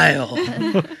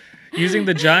 Vile. Using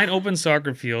the giant open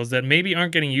soccer fields that maybe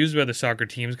aren't getting used by the soccer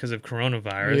teams because of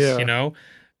coronavirus, Yeah. you know?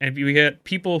 And we get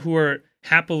people who are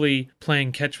happily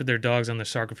playing catch with their dogs on the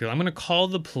soccer field. I'm going to call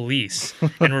the police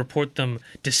and report them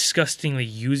disgustingly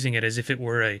using it as if it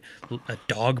were a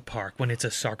dog park when it's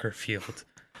a soccer field.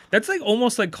 That's like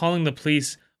almost like calling the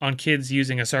police on kids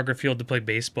using a soccer field to play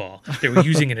baseball. They were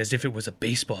using it as if it was a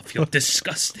baseball field.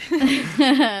 Disgusting.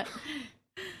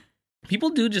 People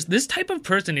do just this type of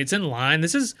person. It's in line.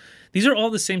 These are all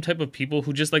the same type of people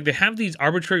who just like they have these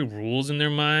arbitrary rules in their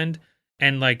mind,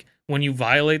 and like when you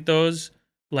violate those,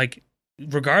 like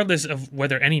regardless of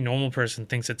whether any normal person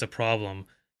thinks it's a problem,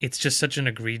 it's just such an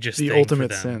egregious The thing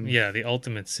ultimate for them. sin. Yeah, the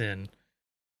ultimate sin.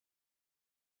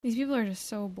 These people are just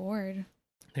so bored.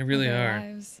 They really of their are.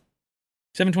 lives.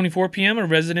 7:24 p.m. A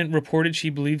resident reported she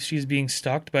believes she's being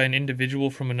stalked by an individual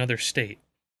from another state.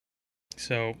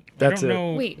 So That's I don't it.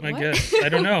 know. Wait, I what? guess I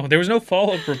don't know. There was no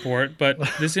follow-up report, but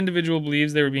this individual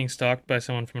believes they were being stalked by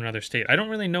someone from another state. I don't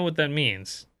really know what that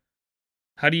means.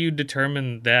 How do you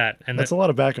determine that? And That's that, a lot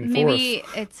of back and Maybe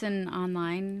forth. it's an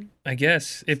online. I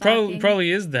guess it Stalking.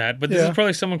 probably is that, but this Yeah. is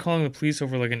probably someone calling the police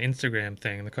over like an Instagram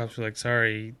thing. And the cops are like,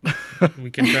 "Sorry, we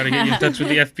can try to get you in touch with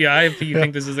the FBI if you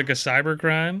think this is like a cyber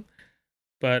crime,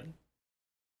 but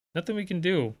nothing we can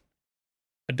do."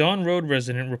 A Dawn Road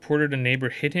resident reported a neighbor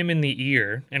hit him in the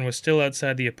ear and was still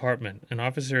outside the apartment. An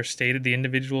officer stated the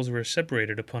individuals were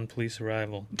separated upon police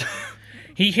arrival.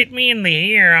 He hit me in the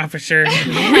ear, officer. It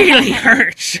really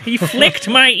hurts. He flicked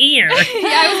my ear. Yeah,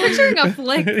 I was picturing a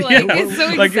flick. Like, Yeah, it's so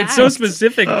exact. like it's so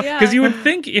specific because Yeah. you would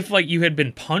think if like you had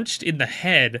been punched in the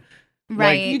head, Right.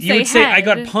 like, You'd you would say say I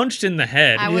got head. punched in the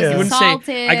head. I was Yeah. You wouldn't assaulted.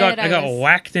 say I got was-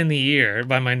 whacked in the ear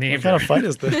by my neighbor. What kind of fight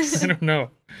is this? I don't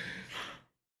know.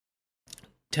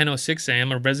 10:06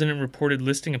 a.m. A resident reported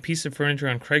listing a piece of furniture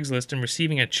on Craigslist and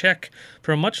receiving a check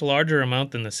for a much larger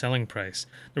amount than the selling price.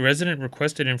 The resident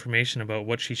requested information about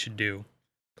what she should do.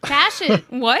 Cash it.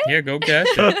 What? Yeah, go cash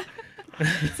it.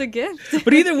 It's a gift.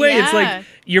 But either way, it's Yeah. like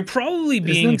you're probably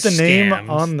being Isn't the name scammed.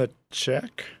 on the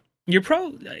check? You're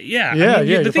probably Yeah, I mean, yeah. the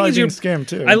You're thing probably is, being scammed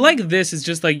too. I like this. It's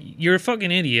just like you're a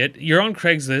fucking idiot. You're on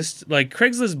Craigslist. Like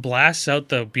Craigslist blasts out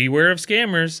the beware of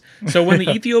scammers. So when the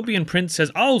Ethiopian prince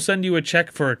says, "I'll send you a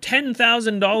check for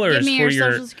 $10,000 Give me for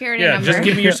your social security yeah, number. just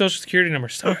give me your social security number."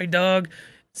 Sorry, dog.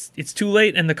 It's too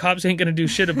late, and the cops ain't gonna do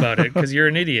shit about it because you're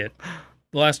an idiot.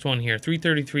 The last one here,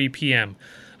 3:33 p.m.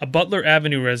 A Butler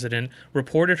Avenue resident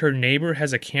reported her neighbor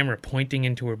has a camera pointing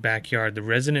into her backyard. The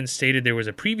resident stated there was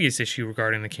a previous issue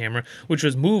regarding the camera, which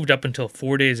was moved up until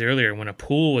 4 days earlier when a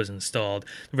pool was installed.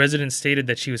 The resident stated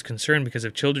that she was concerned because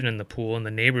of children in the pool and the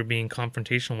neighbor being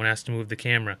confrontational when asked to move the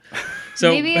camera.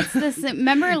 So Maybe it's this.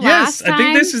 Remember yes, last time? I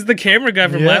think this is the camera guy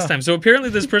from Yeah. last time. So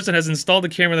apparently this person has installed a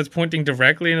camera that's pointing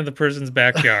directly into the person's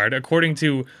backyard, according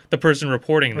to the person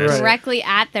reporting this. Right. directly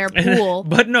at their pool.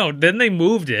 But no, then they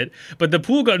moved it. But the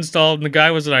pool got installed, and the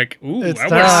guy was like, "Ooh, It's I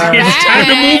want to see. time. It's time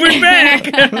to move it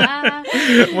back.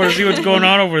 back. Want to see what's going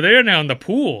on over there now in the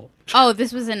pool? Oh,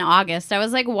 this was in August. I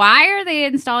was like, why are they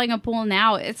installing a pool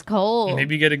now? It's cold.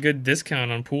 Maybe get a good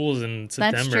discount on pools in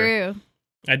September. That's true.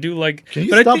 I do like. Can you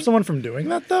but I stop think- someone from doing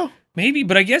that though? Maybe,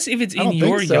 but I guess if it's I in don't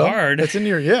your think so. yard, It's in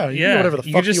your You can do whatever the fuck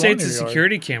you could just say want it's a in your yard.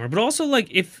 security camera. But also, like,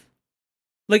 if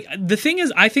like the thing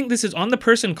is, I think this is on the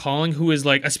person calling who is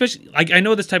like, especially like I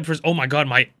know this type of person. Oh my god,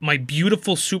 my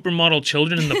beautiful supermodel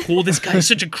children in the pool. This guy is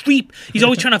such a creep. He's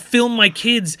always trying to film my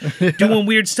kids doing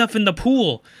weird stuff in the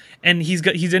pool. And he's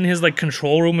in his like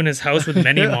control room in his house with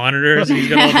many monitors, and he's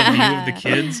got all the view of the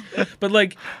kids. But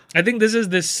like, I think this is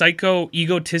this psycho,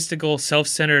 egotistical,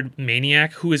 self-centered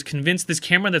maniac who is convinced this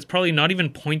camera that's probably not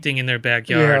even pointing in their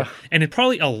backyard, Yeah. and it's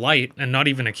probably a light and not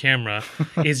even a camera,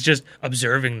 is just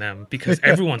observing them because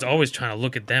everyone's always trying to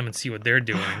look at them and see what they're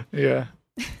doing. Yeah.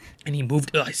 And he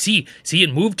moved. I see,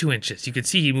 it moved 2 inches. You could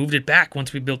see he moved it back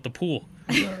once we built the pool.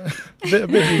 A bit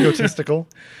egotistical.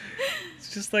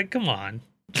 It's just like, come on.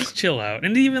 Just chill out.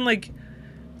 And even like,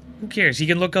 who cares? He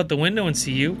can look out the window and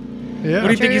see you. Yeah. What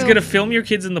do you think he's True. gonna film your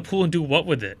kids in the pool and do what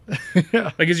with it?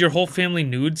 Yeah. Like, is your whole family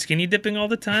nude, skinny dipping all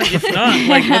the time? If not,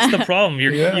 like, what's the problem?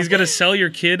 Yeah. He's gonna sell your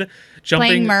kid jumping,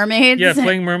 Playing mermaids. yeah,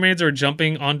 playing mermaids or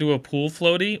jumping onto a pool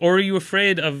floaty. Or are you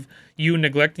afraid of you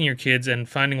neglecting your kids and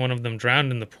finding one of them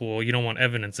drowned in the pool? You don't want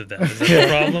evidence of that. Is that the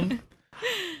problem?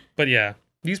 But yeah,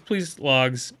 these police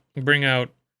logs bring out,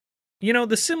 you know,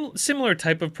 the similar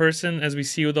type of person as we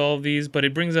see with all of these, but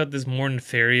it brings out this more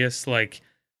nefarious, like,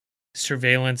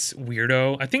 surveillance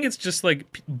weirdo. I think it's just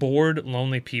like bored,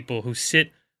 lonely people who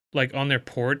sit like on their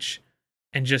porch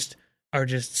and are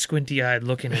just squinty-eyed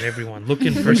looking at everyone,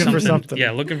 looking for something.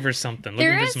 Yeah, looking for something.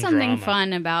 There looking is for some something drama.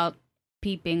 fun about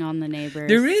peeping on the neighbors.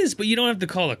 There is, but you don't have to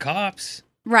call the cops.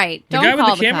 Right. The Don't guy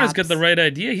call with the camera's cops. got the right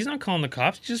idea. He's not calling the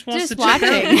cops. He just wants Just to check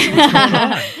out watching. and see what's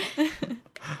going on.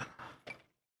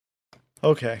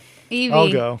 Okay. Evie.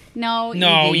 I'll go. No,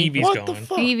 No, Evie. Evie's What the going.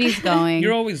 fuck? Evie's going.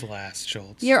 You're always last,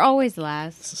 Schultz. You're always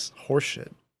last. This is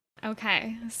horseshit.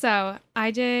 Okay, so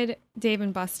I did Dave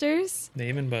and Buster's.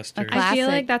 Dave and Buster's. A I feel Classic.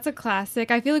 like that's a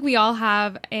classic. I feel like we all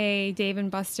have a Dave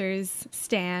and Buster's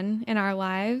stan in our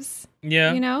lives.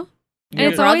 Yeah. You know, Yeah.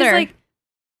 and it's always Brother. like,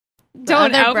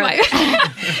 don't other out brother. my,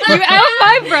 you out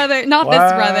my brother, not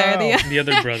this brother, The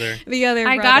other brother. the other.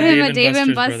 I brother. got him Dave a and Dave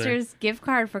and Buster's Buster's gift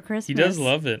card for Christmas. He does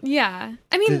love it. Yeah,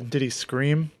 I mean, Did he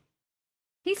scream?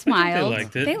 He I think smiled. they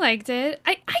liked it. they liked it.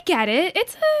 I get it.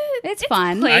 It's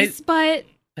fun. a place, but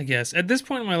I guess. At this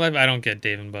point in my life, I don't get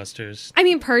Dave and Buster's. I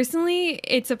mean, personally,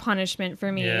 it's a punishment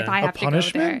for me Yeah. if I A have to go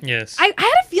punishment? there. Yes. I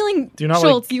had a feeling, Do you not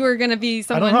Schultz, you were gonna be I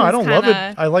someone. don't know. I who's don't love kinda-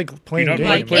 it. I like playing don't games.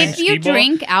 like playing If you skee-ball?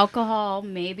 drink alcohol,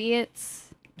 maybe it's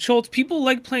Schultz, people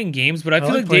like playing games, but I feel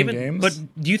like like playing David. games.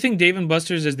 But do you think Dave and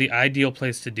Buster's is the ideal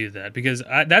place to do that? Because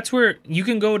that's where you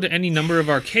can go to any number of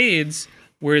arcades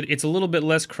where it's a little bit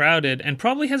less crowded and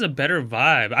probably has a better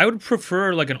vibe. I would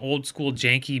prefer like an old school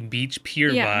janky beach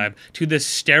pier Yeah. vibe to this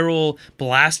sterile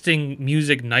blasting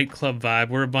music nightclub vibe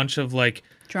where a bunch of like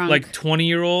drunk.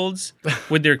 20-year-olds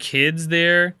with their kids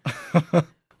there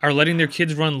are letting their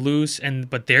kids run loose,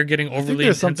 but they're getting I think overly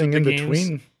there's intense something with in the games.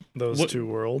 between those What- two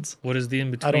worlds. What is the in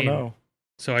between? I don't know.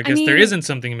 So I guess there mean- isn't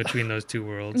something in between those two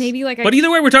worlds. Maybe like But either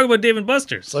way, we're talking about Dave and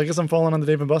Buster's. So I guess I'm falling on the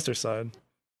Dave and Buster side.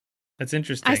 That's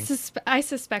interesting. I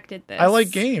suspected this. I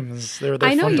like games. They're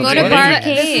I know fun you to Go do. to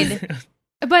play. Barcade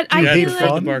but I yeah, hate feel the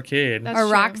fun. like barcade. That's or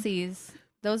true. Roxy's.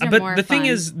 Those are But more the thing fun.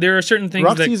 is, there are certain things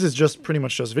Roxy's that. is just pretty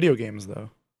much just video games,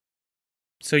 though.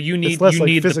 So you need less you like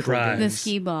need the physical prize. the games.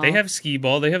 skee ball. They have skee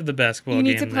ball. They have the basketball you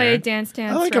game need to play there. Dance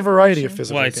Dance. I like a variety of Revolution.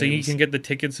 physical Why? games. So you can get the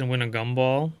tickets and win a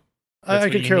gumball. I That's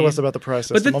could what you care need. less about the prize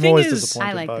But the system. I'm thing always is- disappointed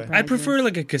I like the by. prize. I prefer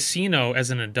like a casino as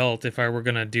an adult if I were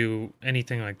gonna do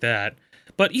anything like that.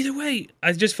 But either way,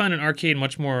 I just find an arcade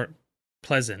much more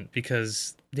pleasant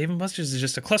because Dave and Buster's is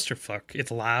just a clusterfuck.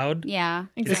 It's loud. Yeah.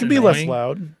 It It's can be less annoying.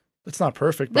 loud. It's not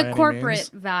perfect by The any corporate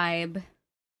means. vibe,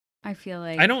 I feel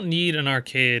like. I don't need an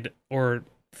arcade or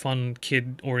fun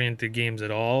kid-oriented games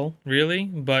at all, really.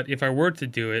 But if I were to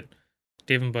do it,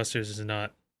 Dave and Buster's is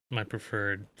not my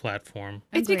preferred platform.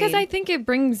 It's because Agreed. I think it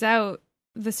brings out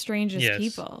the strangest Yes.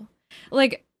 people.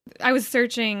 Like, I was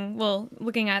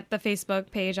looking at the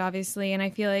Facebook page, obviously, and I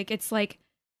feel like it's like,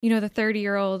 the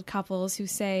 30-year-old couples who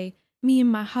say, me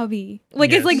and my hubby. Like,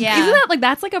 Yes. it's like, Yeah. isn't that, like,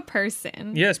 that's like a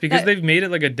person. Yes, because That- they've made it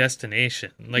like a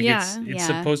destination. Like Yeah. it's Yeah.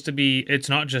 supposed to be. It's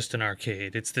not just an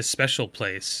arcade. It's this special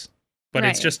place, but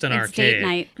it's Right. just an It's arcade. date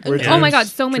night. Where Yeah. Oh my dreams- God,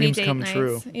 so many dreams date come nights.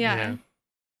 true. Yeah.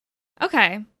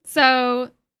 Okay,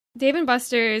 so Dave and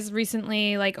Buster's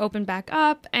recently opened back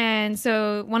up, and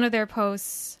so one of their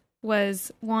posts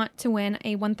was want to win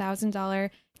a $1,000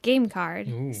 game card.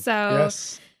 Ooh. So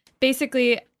Yes.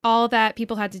 basically, all that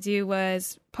people had to do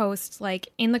was post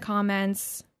in the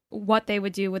comments what they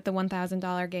would do with the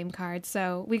 $1,000 game card.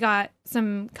 So we got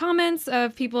some comments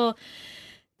of people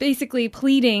basically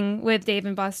pleading with Dave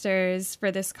and Buster's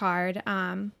for this card.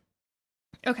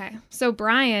 Okay, so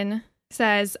Brian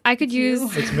says I could use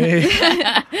It's me.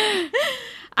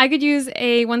 I could use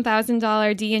a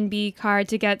 $1,000 D&B card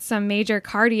to get some major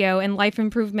cardio and life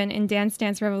improvement in Dance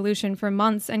Dance Revolution for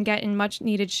months and get in much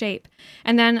needed shape.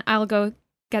 And then I'll go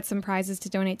get some prizes to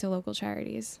donate to local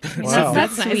charities. Wow.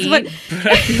 That's nice.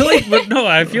 Sweet. But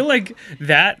I feel like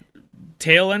that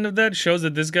tail end of that shows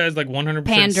that this guy's like 100%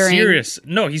 Pandering. serious.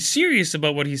 No, he's serious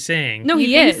about what he's saying. no, You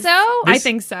he think is. so? I This-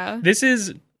 think so.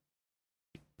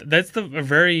 That's a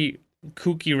very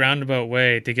kooky roundabout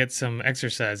way to get some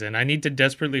exercise in. I need to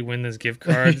desperately win this gift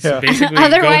card. So Yeah. basically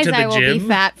Otherwise, go to the I will gym. be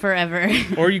fat forever.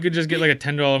 Or you could just get like a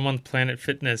 $10 a month Planet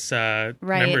Fitness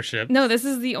membership. No, this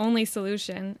is the only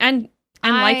solution. And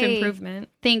life I- improvement.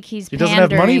 Think he's He doesn't have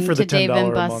pandering money for the to Dave $10 and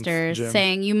a month Buster's, gym.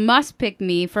 saying you must pick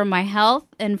me for my health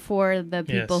and for the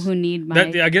people Yes. who need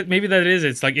my. I get maybe that is.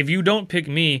 It's like if you don't pick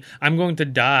me, I'm going to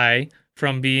die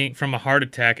from a heart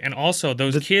attack, and also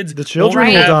those kids, The children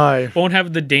Right. will die. won't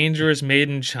have the dangerous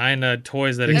made in China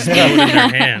toys that explode in their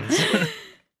hands.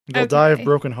 They'll die of Okay.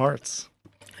 broken hearts.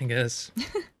 I guess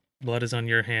blood is on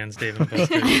your hands, Dave and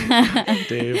Buster.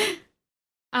 Dave.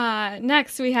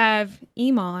 Next, we have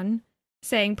Iman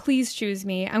saying, please choose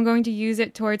me. I'm going to use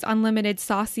it towards unlimited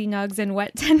saucy nugs and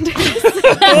wet tenders.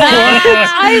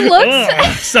 I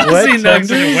looked. Saucy Wet nugs and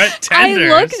tenders? wet I tenders.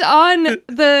 looked on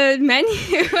the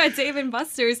menu at Dave and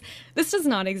Buster's. This does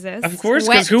not exist. Of course,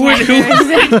 Wet because who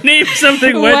would name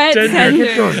something wet, Wet tender?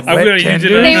 tenders. Those I'm wet going to use it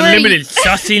tenders. on They were- unlimited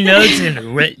saucy nugs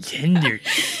and wet tenders.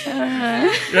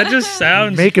 That just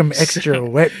sounds. Make them extra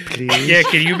wet, please. Yeah,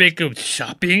 can you make them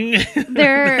shopping?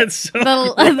 They're That's so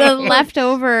the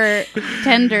leftover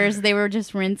tenders. They were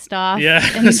just rinsed off. Yeah,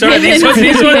 and sorry. given to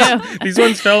you. These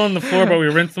ones fell on the floor, but we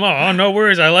rinsed them off. Oh, no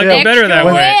worries. I like Yeah. it better that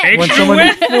Extra way. wet. When Extra someone-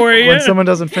 wet for you. When someone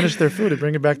doesn't finish their food, they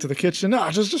bring it back to the kitchen. No,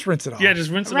 just rinse it off. Yeah, just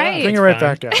rinse it Right. off. bring It's it right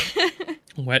fine. back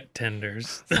out. Wet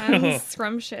tenders. Sounds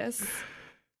scrumptious.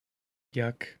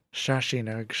 Yuck. Shashi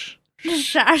nugs.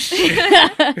 Shush. Is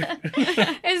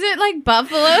it like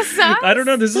buffalo sauce? I don't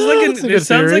know. This is That's a it good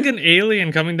sounds theory. like an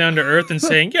alien coming down to Earth and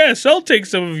saying, "Yes, I'll take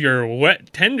some of your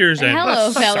wet tenders and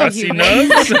Hello, fellow saucy humans."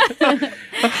 nugs."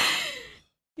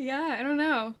 Yeah, I don't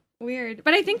know. Weird.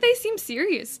 But I think they seem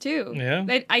serious too. Yeah.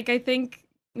 I think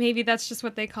maybe that's just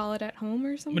what they call it at home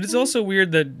or something. But it's also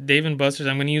weird that Dave and Buster's.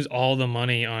 I'm going to use all the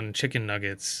money on chicken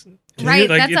nuggets. Right,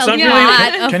 Like, that's it's a not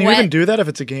lot of Can you wet. even do that if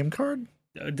it's a game card?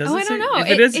 Does Oh, it I say, don't know. If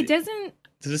it is, It doesn't.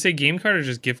 does it say game card or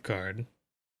just gift card?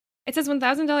 It says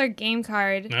 $1,000 game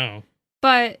card, No.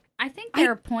 but I think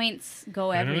their points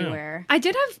go I don't know. everywhere. I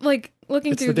did have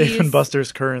looking It's through the Dave these. and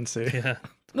Buster's currency. Yeah.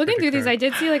 Looking through Credit these, card. I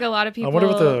did see a lot of people. I wonder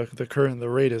what the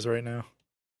rate is right now.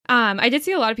 I did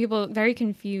see a lot of people very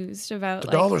confused about The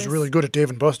like, dollar's this- really good at Dave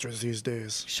and Buster's these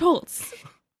days. Schultz.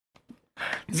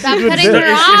 Stop Good cutting bit.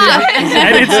 her off.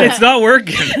 And it's not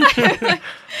working.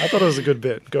 I thought it was a good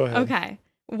bit. Go ahead. Okay.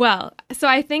 Well, so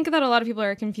I think that a lot of people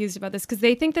are confused about this because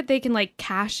they think that they can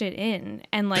cash it in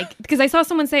and because I saw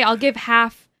someone say I'll give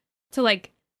half to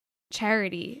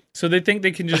charity. So they think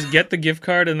they can just get the gift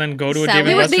card and then go to a Sell Dave it.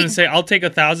 and Buster's They- and say, "I'll take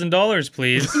 $1,000,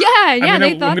 please." Yeah, yeah,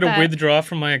 they I'm thought gonna that. withdraw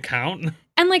from my account.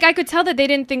 And I could tell that they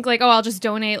didn't think oh, I'll just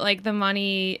donate the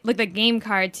money, the game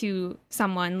card to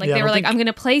someone. Yeah, I they were don't think- I'm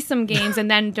gonna play some games and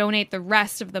then donate the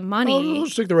rest of the money. Oh,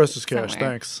 let's take the rest as cash. somewhere.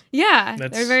 Thanks. Yeah,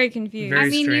 That's they're very confused. very I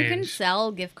mean, you can strange.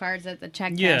 sell gift cards at the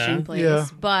check Yeah. cashing place, Yeah.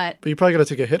 but But you probably got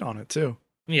to take a hit on it too.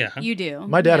 Yeah. you do.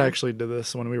 My dad Yeah. actually did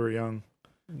this when we were young.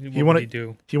 What He would wanted- he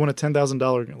do? He won a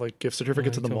 $10,000 gift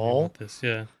certificate Oh, to he the told me mall, about this.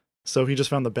 Yeah. So he just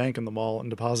found the bank in the mall and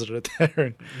deposited it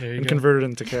there There you and go. converted it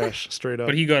into cash straight up.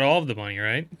 But he got all of the money,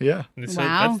 right? Yeah. And so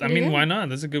Wow. I mean, Pretty why not?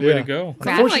 That's a good way Yeah. to go.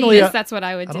 Crap. Unfortunately, Yes, I, that's what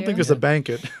I would I do. don't think there's a bank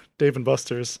at Dave and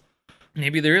Buster's.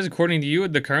 Maybe there is, according to you,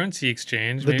 at the currency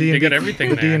exchange. The Maybe they D&B got everything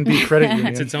the there. D&B credit union.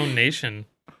 It's its own nation.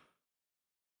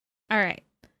 All right.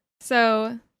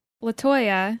 So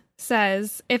Latoya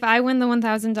says, if I win the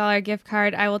 $1,000 gift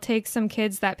card, I will take some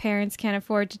kids that parents can't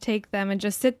afford to take them and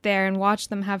just sit there and watch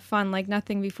them have fun like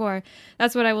nothing before.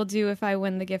 That's what I will do if I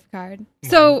win the gift card.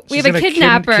 So we She's have a gonna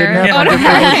kidnapper. kidnap on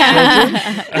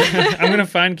underprivileged our- children? I'm gonna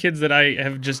find kids that I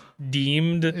have just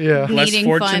deemed Yeah. less Needing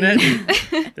fortunate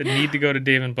fun. that need to go to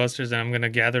Dave and Buster's, and I'm gonna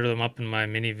gather them up in my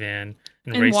minivan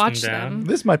and, And race watch them down. them.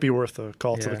 This might be worth a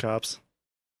call to Yeah. the cops.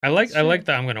 I like Sure. that.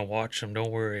 I'm gonna watch them. Don't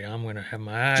worry. I'm gonna have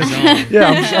my eyes on 'em, Yeah,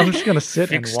 I'm just gonna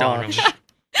sit and fixed on watch. 'em.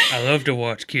 I love to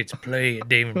watch kids play at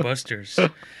Dave and Buster's.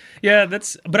 Yeah,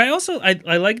 that's. But I also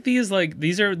I like these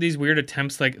these weird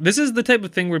attempts. Like this is the type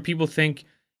of thing where people think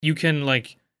you can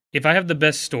like if I have the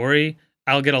best story,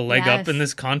 I'll get a leg up in Yes.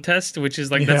 this contest, which is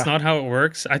like that's Yeah. not how it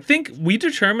works. I think we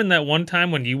determined that one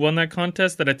time when you won that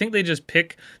contest that I think they just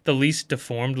pick the least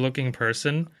deformed looking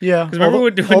person. Yeah, 'Cause remember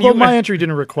when although you my went- entry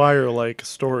didn't require like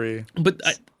story.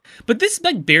 But this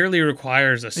like barely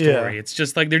requires a story. Yeah. It's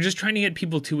just like they're just trying to get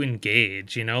people to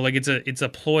engage, you know? Like it's a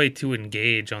ploy to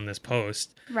engage on this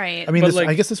post. Right. I mean, But, this, like-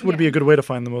 I guess this would be a good way to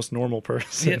find the most normal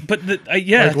person. Yeah, but I like,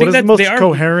 think what is that the most they are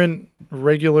coherent,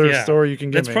 regular Yeah, story you can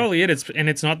give That's me? probably it.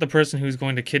 It's not the person who's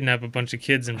going to kidnap a bunch of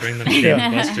kids and bring them to Dave Yeah.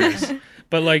 and Buster's.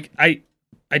 But like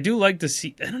I do like to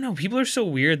see. I don't know. People are so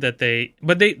weird that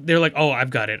they're like, oh, I've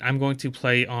got it. I'm going to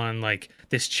play on like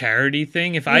this charity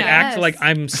thing. If I act Yes. like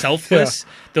I'm selfless,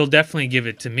 they'll definitely give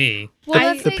it to me. Well, the,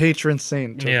 that's the like patron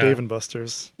saint of Yeah. Dave and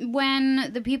Buster's. when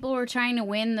the people were trying to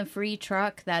win the free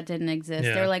truck that didn't exist.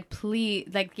 Yeah. They're like, please,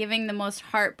 like giving the most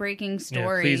heartbreaking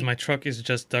story. Yeah, please, my truck is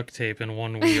just duct tape and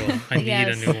one wheel. I need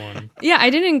Yes. a new one. Yeah, I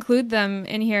didn't include them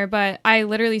in here, but I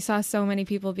literally saw so many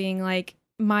people being like,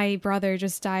 my brother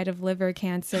just died of liver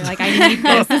cancer. Like, I need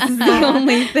this. This is the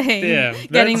only thing Yeah,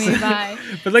 getting me that's- by.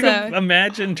 But like, So-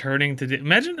 imagine turning to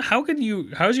imagine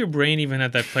how's your brain even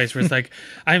at that place where it's like,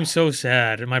 I'm so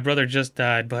sad, my brother just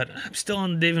died, but I'm still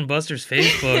on Dave and Buster's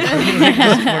Facebook, like,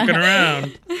 just fucking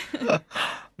around.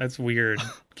 That's weird.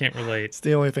 Can't relate. It's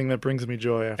the only thing that brings me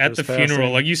joy after At his the funeral,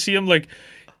 passing. like you see him like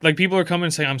people are coming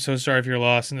and saying, I'm so sorry for your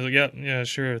loss, and they're like, yeah,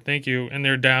 sure, thank you, and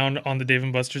they're down on the Dave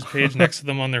and Buster's page next to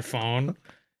them on their phone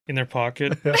in their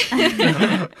pocket.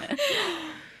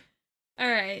 All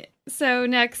right. So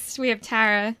next we have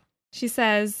Tara. She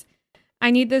says, I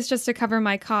need this just to cover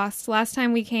my costs. Last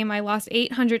time we came, I lost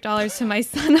 $800 to my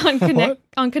son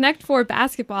on Connect 4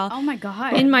 basketball. Oh my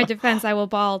god. In my defense, I will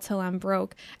ball till I'm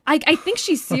broke. I think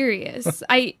she's serious.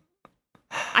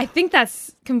 I think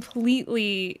that's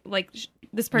completely like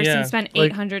this person Yeah, spent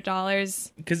like-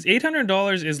 $800. Because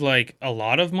 $800 is like a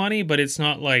lot of money, but it's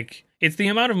not like it's the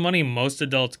amount of money most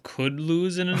adults could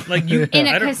lose in like you in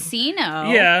I a don't-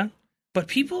 casino. Yeah, but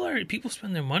people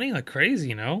spend their money like crazy.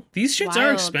 You know, these shits are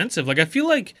Wild. expensive. Like I feel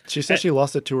like She said she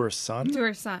lost it to her son. To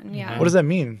her son, yeah. What does that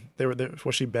mean?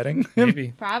 Was she betting him?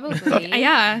 maybe. Probably.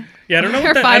 Yeah. Yeah, I don't know. Her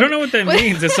What that, I five- don't know what that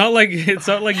means. It's not like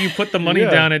you put the money Yeah.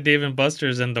 down at Dave and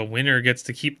Buster's and the winner gets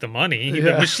to keep the money. The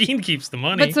Yeah. machine keeps the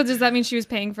money. But so does that mean she was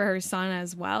paying for her son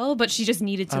as well? But she just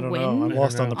needed to I don't win? know. I'm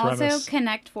lost don't on the know. premise. Also,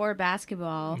 Connect 4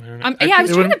 basketball. I don't know. Yeah, I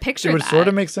was It trying would- to picture It would that. sort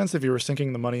of make sense if you were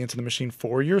sinking the money into the machine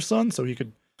for your son, so he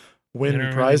could win I don't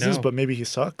really prizes. know. But maybe he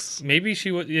sucks. Maybe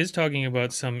she is talking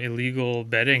about some illegal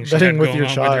betting. She Betting had with going your on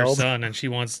with her child. son, and she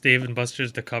wants Dave and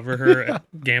Buster's to cover her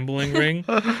gambling ring.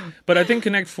 But I think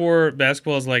Connect 4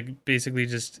 basketball is like basically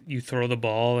just you throw the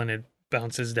ball and it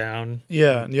bounces down.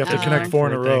 Yeah, and you have to Oh. connect 4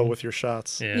 in a row Thing. with your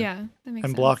shots Yeah, Yeah, that makes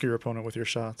and sense. block your opponent with your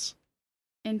shots.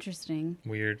 Interesting.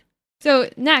 weird. So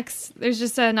next, there's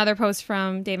just another post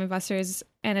from Dave and Buster's,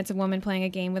 and it's a woman playing a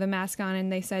game with a mask on,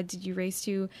 and they said, "Did you race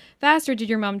too fast, or did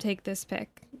your mom take this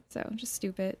pic?" So just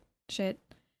stupid shit.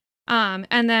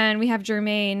 And then we have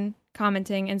Jermaine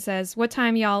commenting and says, "What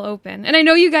time y'all open?" And I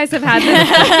know you guys have had this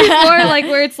before, like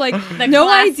where it's like The no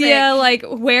classic. idea like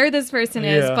where this person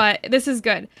is, Yeah. but this is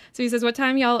good. So he says, "What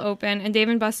time y'all open?" And Dave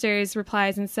and Buster's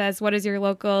replies and says, "What is your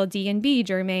local D&B,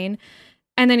 Jermaine?"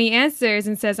 And then he answers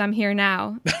and says, "I'm here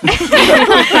now."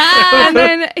 And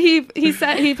then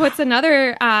he puts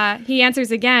another. He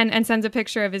answers again and sends a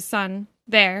picture of his son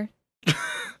there. I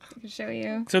can show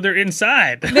you. So they're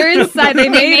inside. They're inside. They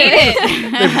made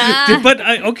it. But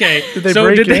okay, Did they so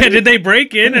break did they in? did they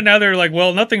break in and now they're like,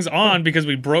 well, nothing's on because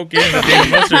we broke in at Dave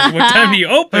and Buster's. What time do you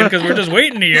open? Because we're just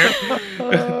waiting here.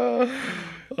 I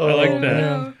like that.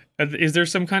 Man. Is there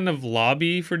some kind of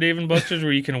lobby for Dave and Buster's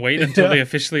where you can wait until they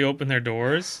officially open their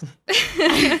doors?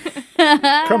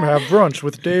 Come have brunch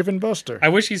with Dave and Buster. I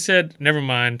wish he said, never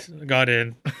mind, got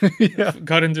in. Yeah,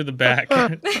 Got in through the back.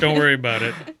 Don't worry about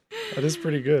it. that is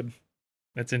pretty good.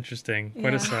 That's interesting. Quite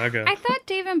a Yeah. saga. I thought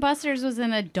Dave and Buster's was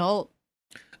an adult.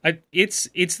 It's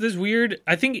this weird.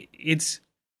 I think it's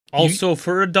also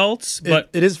for adults, but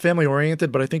It is family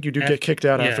oriented, but I think you do get kicked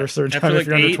out yeah. after a certain After time like if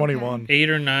you're under 8 21. 8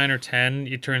 or 9 or 10,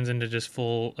 it turns into just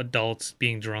full adults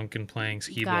being drunk and playing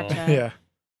skee ball, Gotcha. Yeah.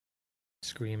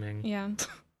 screaming. Yeah.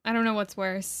 I don't know what's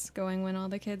worse, going when all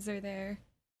the kids are there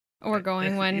or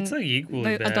going when It's like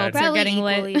equally the bad. adults are Probably getting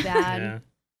lit. equally bad. Yeah.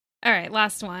 All right,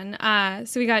 last one.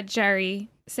 So we got Jerry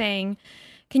saying,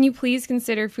 "Can you please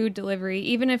consider food delivery,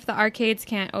 even if the arcades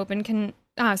can't open? Can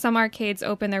some arcades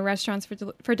open their restaurants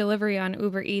for delivery on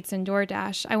Uber Eats and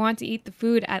DoorDash? I want to eat the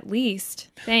food at least.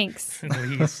 Thanks." At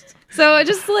least. So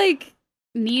just like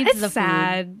Needs it's the food.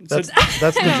 sad. That's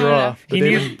the No, draw.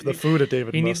 no. The food at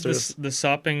David He needs Buster's. the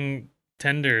sopping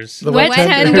tenders. The Wet wet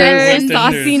tenders, tenders. Wet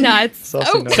saucy tenders. nuts. Saucy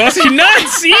Oh, nuts. Saucy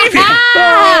nuts, Evie!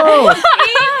 Oh!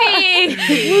 Evie!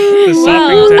 The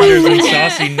sopping tenders and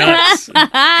saucy nuts.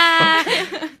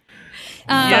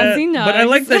 saucy nuts. But I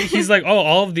like that he's like, oh,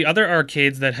 all of the other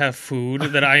arcades that have food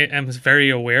that I am very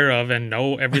aware of and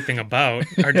know everything about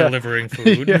are delivering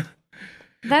food. Yeah.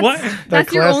 That's, What?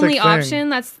 That's your classic only thing. option.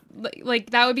 That's like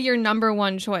that would be your number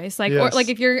one choice. Like or Yes. like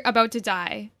if you're about to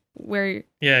die, where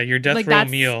Yeah, your death Like, row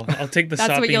that's- meal. I'll take the that's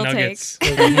what soppy you'll nuggets.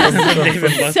 take. Dave and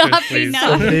Buster's, Soppy please.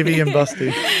 nuggets. Davey and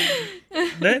Busty.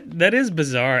 That is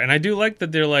bizarre, and I do like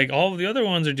that they're like all of the other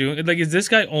ones are doing. Like, is this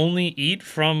guy only eat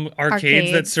from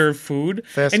arcades that Arcades. serve food?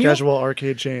 Fast And you- casual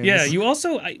arcade chains. Yeah, you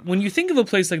also when you think of a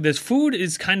place like this, food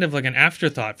is kind of like an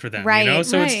afterthought for them, Right, you know.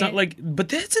 So it's not right. like, but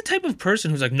that's the type of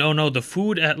person who's like, no, the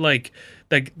food at like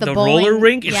the bowling- roller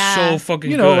rink is yeah. so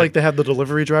fucking You know, good. like they have the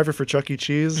delivery driver for Chuck E.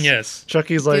 Cheese. yes, Chuck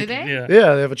E's like, they? yeah,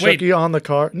 yeah, they have a Chuck Wait. E. on the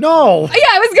car. No! yeah,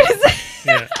 I was gonna say.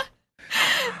 yeah.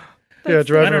 Yeah, I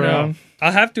driving don't know. around.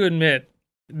 I'll have to admit,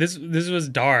 this was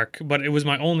dark, but it was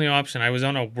my only option. I was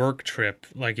on a work trip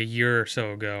like a year or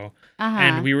so ago, Uh-huh.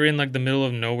 and we were in like the middle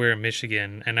of nowhere,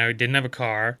 Michigan, and I didn't have a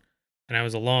car, and I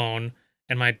was alone.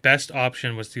 And my best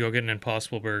option was to go get an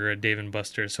Impossible Burger at Dave and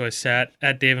Buster's. So I sat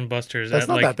at Dave and Buster's That's at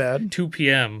not like that bad. 2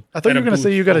 p.m. I thought at you were going to say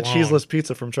booth you got a alone. cheeseless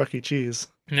pizza from Chuck E. Cheese.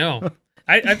 No.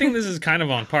 I think this is kind of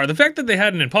on par. The fact that they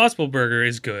had an Impossible Burger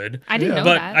is good. I didn't Yeah. know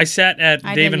But that. I sat at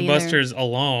I Dave didn't and either. Buster's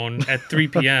alone at 3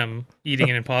 p.m. eating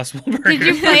an Impossible Burger. Did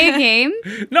you play a game?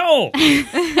 No!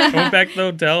 I went back to the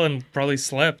hotel and probably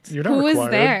slept. You're not Who was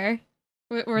required. there?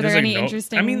 Were There's, there like, any no-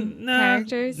 interesting I mean, nah,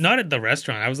 characters? Not at the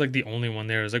restaurant. I was like the only one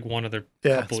there. There was like one other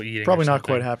Yeah, couple eating. probably or not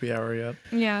quite something. happy hour yet.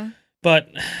 Yeah. But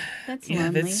That's yeah,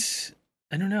 lonely. that's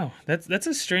I don't know. That's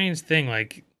a strange thing.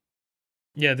 Like,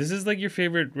 yeah, this is like your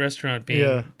favorite restaurant being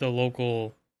Yeah. the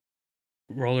local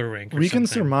roller rink. Or We can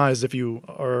something. surmise if you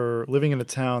are living in a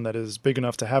town that is big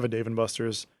enough to have a Dave and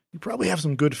Buster's, you probably have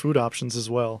some good food options as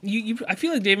well. I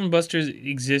feel like Dave and Buster's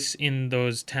exists in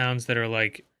those towns that are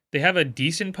like they have a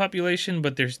decent population,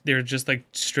 but they're just like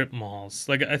strip malls.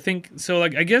 Like I think so.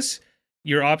 Like I guess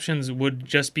your options would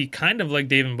just be kind of like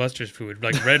Dave and Buster's food,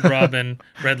 like Red Robin,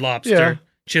 Red Lobster, Yeah.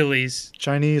 Chili's.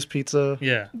 Chinese pizza.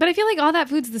 Yeah, But I feel like all that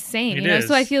food's the same, It you know?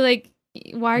 So I is. feel like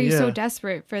why are you so Yeah.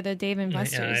 desperate for the Dave and Yeah,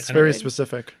 Buster's? I It's don't very know.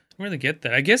 specific. I don't really get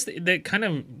that. I guess that kind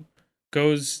of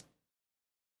goes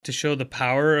to show the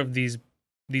power of these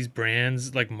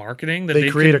brands like marketing that They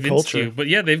they've create a convinced culture. you. But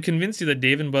yeah, they've convinced you that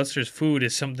Dave and Buster's food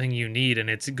is something you need and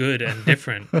it's good and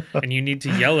different and you need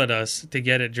to yell at us to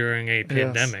get it during a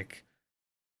pandemic.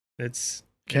 It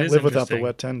Can't is live without the interesting.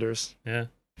 wet tenders. Yeah.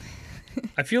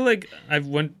 I feel like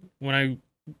when I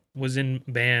was in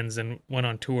bands and went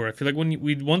on tour, I feel like when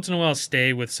we'd once in a while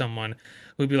stay with someone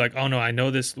who'd be like, oh no, I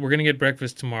know this, we're going to get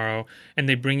breakfast tomorrow. And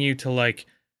they bring you to like,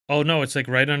 oh no, it's like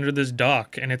right under this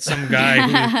dock. And it's some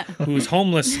guy who's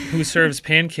homeless who serves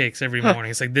pancakes every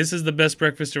morning. It's like, this is the best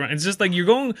breakfast around. It's just like, you're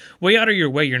going way out of your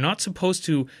way. You're not supposed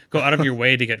to go out of your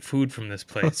way to get food from this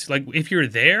place. Like if you're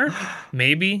there,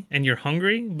 maybe, and you're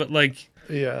hungry, but like,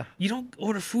 Yeah. you don't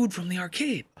order food from the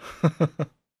arcade.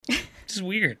 It's just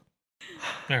weird.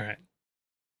 All right.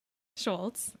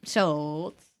 Schultz.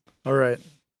 Schultz. All right.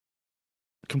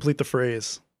 Complete the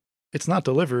phrase. It's not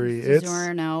delivery. It's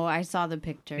DiGiorno. I saw the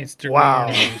picture. It's Wow.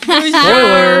 DiGiorno's.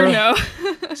 Spoiler.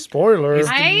 No. spoiler. It's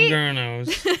I-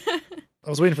 DiGiorno's. I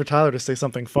was waiting for Tyler to say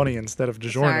something funny instead of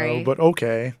DiGiorno, Sorry. but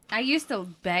okay. I used to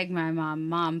beg my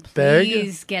mom, Beg?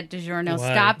 please get DiGiorno.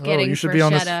 Why? Stop getting you should be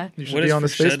on this. bruschetta. You should What be is on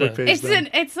this bruschetta? Facebook page. It's then.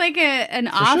 it's like an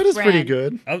off Bruschetta's brand. pretty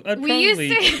good. I'd We used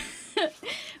probably- to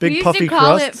Big we used puffy to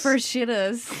call crusts. it for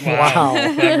shittas. Wow.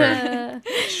 Clever.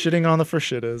 Shitting on the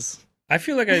Frischitas. I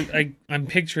feel like I'm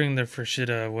picturing the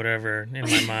Frischita whatever in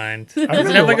my mind. Does I it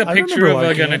have like a remember picture of like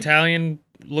liking an it.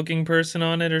 Italian-looking person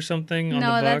on it or something? On the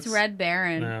No, box? that's Red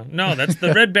Baron. No, that's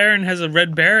the Red Baron has a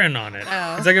Red Baron on it.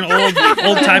 Oh. It's like an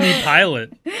old-timey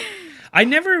pilot. I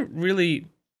never really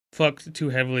fucked too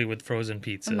heavily with frozen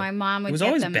pizza. My mom would was get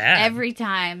always them bad. every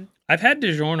time. I've had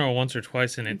DiGiorno once or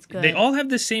twice, and It's good. they all have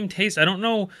the same taste. I don't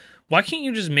know. Why can't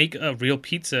you just make a real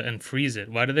pizza and freeze it?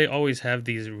 Why do they always have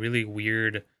these really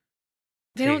weird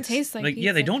They don't tastes? taste like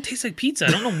Yeah, they pizza. don't taste like pizza.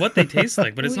 I don't know what they taste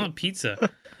like, but it's not pizza.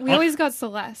 We always got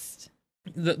Celeste.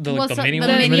 The Well, the so- mini the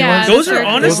ones? mini yeah, ones. Those are those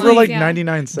honestly- Those were like yeah.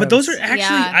 99 cents. But those are actually,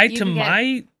 Yeah, you to can get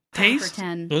my for taste,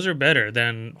 10. those are better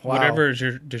than Wow. whatever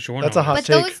DiGiorno That's a is. hot But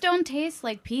take. those don't taste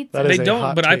like pizza. That is They a don't,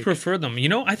 hot but I take. prefer them. You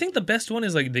know, I think the best one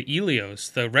is like the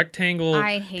Elios, the rectangle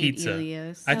I hate pizza.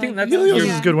 Elios. I think Oh, that's Helios your,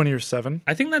 Yeah. is good when you're 7.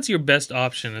 I think that's your best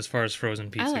option as far as frozen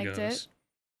pizza liked goes. it.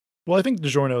 Well, I think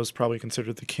DiGiorno is probably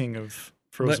considered the king of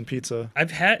frozen pizza. I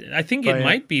think By it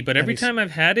might be, but every any s- time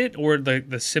I've had it, or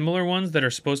the similar ones that are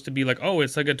supposed to be like, oh,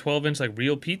 it's like a 12-inch like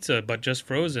real pizza, but just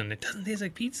frozen. It doesn't taste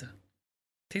like pizza.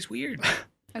 It tastes weird.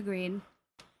 Agreed.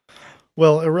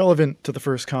 Well, irrelevant to the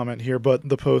first comment here, but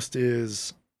the post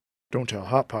is "Don't tell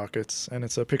Hot Pockets," and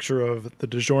it's a picture of the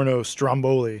DiGiorno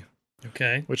Stromboli,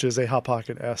 Okay. which is a Hot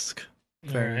Pocket-esque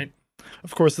All thing. right.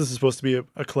 Of course, this is supposed to be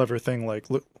a clever thing, like,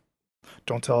 look,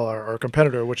 don't tell our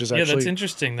competitor, which is Yeah, that's actually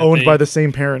interesting. That owned they- by the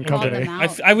same parent Call company. them I,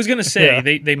 out. I was gonna say Yeah.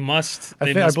 they must. I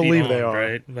They think- I must be believe they owned, are.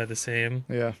 right by the same.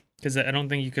 Yeah, Because I don't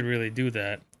think you could really do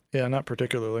that. yeah, not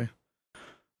particularly.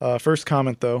 First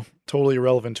comment, though, totally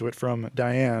irrelevant to it, from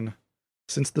Diane.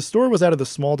 Since the store was out of the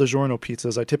small DiGiorno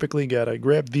pizzas I typically get, I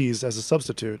grabbed these as a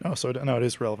substitute. Oh, so no, it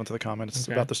is relevant to the comment. It's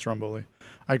Okay. about the Stromboli.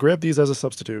 I grabbed these as a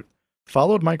substitute.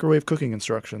 Followed microwave cooking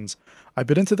instructions. I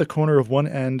bit into the corner of one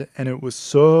end, and it was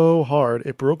so hard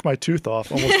it broke my tooth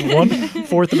off almost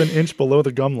 1/4 of an inch below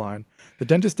the gum line. The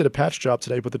dentist did a patch job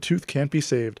today, but the tooth can't be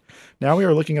saved. Now we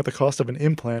are looking at the cost of an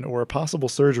implant or a possible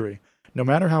surgery. No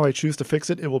matter how I choose to fix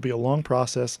it, it will be a long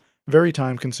process, very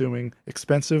time-consuming,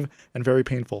 expensive, and very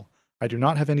painful. I do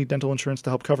not have any dental insurance to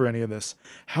help cover any of this.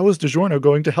 How is DiGiorno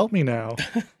going to help me now?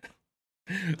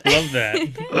 Love that.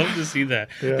 Love to see that.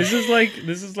 Yeah. This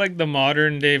is like the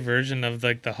modern day version of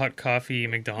like the hot coffee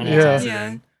McDonald's Yeah.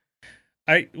 incident.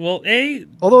 A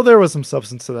Although there was some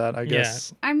substance to that, I Yeah.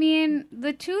 guess. I mean,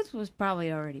 the tooth was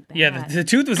probably already bad. yeah, the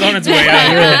tooth was on its way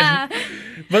out.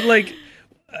 But like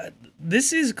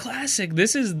this is classic.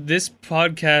 This is this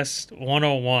podcast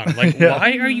 101. Like Yeah.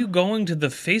 why are you going to the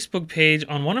Facebook page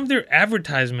on one of their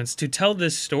advertisements to tell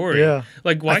this story? Yeah.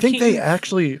 Like why I think can't they you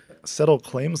actually settle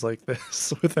claims like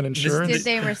this with an insurance Did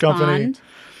they company. respond?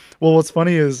 Well, what's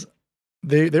funny is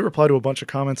they reply to a bunch of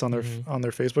comments on their Mhm. on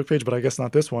their Facebook page, but I guess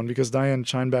not this one because Diane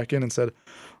chimed back in and said,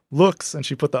 "Looks," and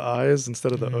she put the eyes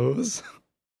instead of the Mhm. O's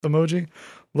emoji.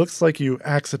 "Looks like you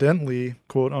accidentally,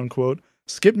 quote unquote,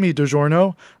 skipped me,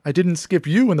 DiGiorno. I didn't skip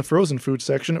you in the frozen food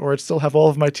section, or I'd still have all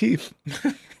of my teeth."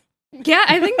 Yeah,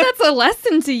 I think that's a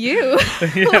lesson to you.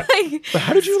 Yeah. Like, But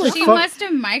how did you like? She fuck- must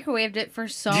have microwaved it for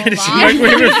so Yeah, long. she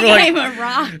microwaved it for, like- Became a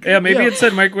rock. Yeah, maybe Yeah. it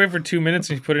said microwave for 2 minutes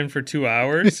and you put it in for 2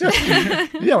 hours.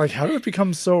 Yeah, like how did it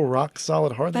become so rock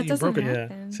solid hard that, That you doesn't broke it? Yeah,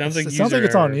 happen. sounds like It sounds like user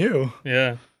it's on error. you.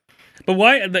 Yeah, but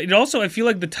why? It also, I feel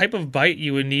like the type of bite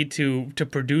you would need to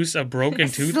produce a broken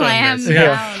tooth Slam on this.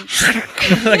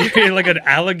 down. like an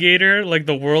alligator, like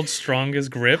the world's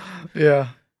strongest grip. Yeah,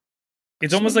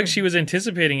 It's almost like she was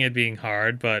anticipating it being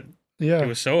hard, but yeah. it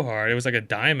was so hard. It was like a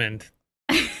diamond.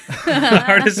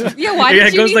 Hardest. yeah, why Yeah, did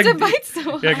it you goes need like- to bite so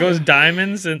hard? Yeah, it goes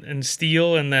diamonds and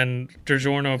steel, and then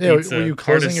DiGiorno Yeah, pizza. were you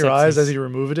closing hardest your eyes substance. as you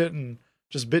removed it and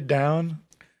just bit down,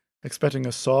 expecting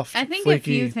a soft, I think a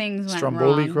flaky few things went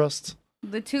Stromboli wrong. crust?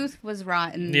 The tooth was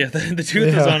rotten. Yeah, the tooth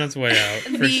is Yeah. on its way out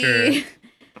for the sure.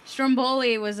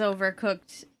 Stromboli was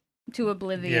overcooked to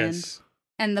oblivion, Yes,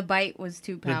 and the bite was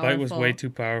too the powerful. bite was way too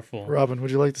powerful. Robin,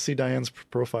 would you like to see Diane's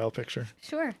profile picture?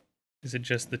 Sure. Is it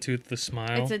just the toothless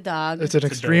smile? It's a dog. It's an a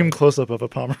extreme dog. close-up of a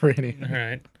Pomeranian. All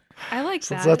right. I like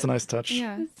So that. that's a nice touch.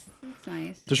 Yeah. It's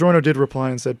nice. DiGiorno did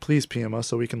reply and said, "Please PM us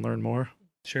so we can learn more."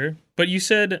 Sure. But you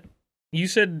said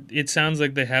it sounds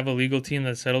like they have a legal team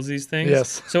that settles these things.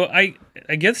 Yes. So I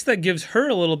guess that gives her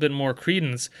a little bit more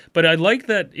credence. But I like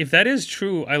that if that is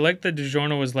true, I like that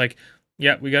DiGiorno was like,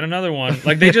 yeah, we got another one.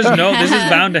 Like they just know this is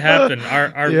bound to happen.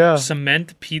 Our Yeah.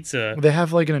 cement pizza. They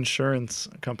have like an insurance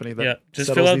company that Yeah, just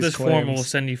settles fill out these this form and we'll claims.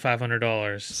 send you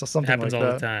 $500. So something Happens like all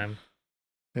that. the time.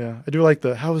 Yeah, I do like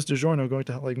the how is DiGiorno going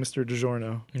to like Mr.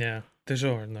 DiGiorno? Yeah.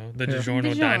 DiGiorno, the Yeah.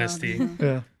 DiGiorno dynasty.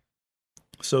 Yeah.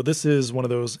 So this is one of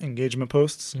those engagement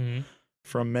posts Mhm.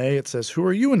 from May. It says, "Who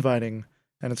are you inviting?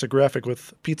 and it's a graphic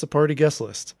with pizza party guest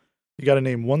list. You got to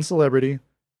name one celebrity,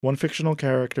 one fictional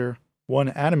character, one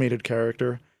animated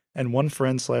character, and one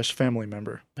friend/family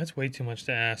member. That's way too much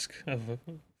to ask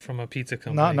from a pizza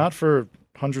company. Not for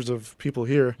hundreds of people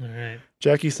here. All right.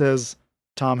 Jackie says,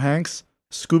 Tom Hanks,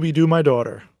 Scooby-Doo my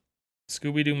daughter.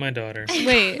 Scooby-Doo my daughter.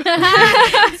 Wait.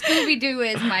 Scooby-Doo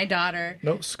is my daughter.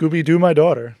 No, Scooby-Doo my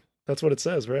daughter. That's what it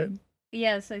says, right?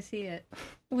 Yes, I see it.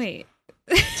 Wait.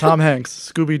 Tom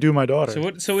Hanks, Scooby-Doo my daughter. So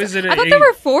what? So is it? I thought there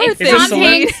were four It's things. Tom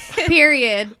select- Hanks,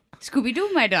 period. Scooby-Doo,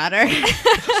 my daughter.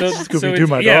 Scooby-Doo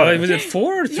my yeah, daughter. was it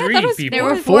 4 or 3 thought it was people? There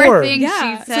were Four. four things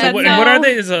Yeah. she So said. So what, and what are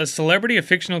they? Is a celebrity, a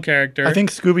fictional character? I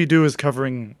think Scooby-Doo is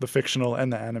covering the fictional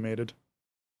and the animated,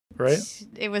 right?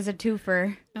 It was a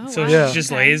twofer. Oh, so wow. Yeah. she's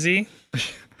just Okay. lazy.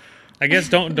 I guess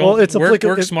don't Well, it's work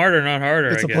applicable- smarter, not harder.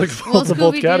 It's I guess. applicable Well, to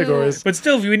both Scooby-Doo- categories. But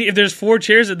still, if there's 4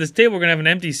 chairs at this table, we're gonna have an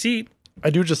empty seat. I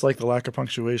do just like the lack of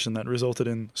punctuation that resulted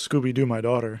in Scooby-Doo my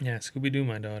daughter. Yeah, Scooby-Doo,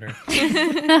 my daughter.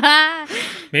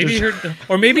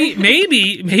 Maybe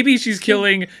maybe she's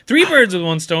killing 3 birds with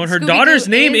one stone. Her Scooby-Doo daughter's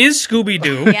name is- is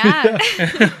Scooby-Doo. Yeah,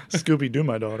 Scooby-Doo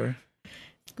my daughter.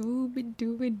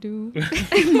 Scooby-Doo.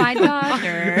 my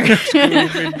daughter.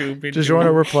 Scooby-Doo.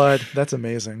 DiGiorno replied, that's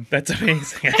amazing. That's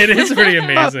amazing. It is pretty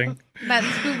amazing. But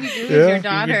Scooby-Doo is Yeah. your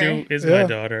daughter. Scooby-Doo is Yeah. my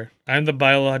daughter. I'm the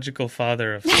biological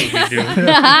father of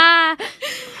Scooby-Doo.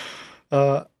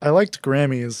 I liked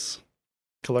Grammy's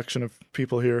collection of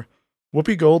people here.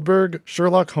 Whoopi Goldberg,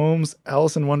 Sherlock Holmes,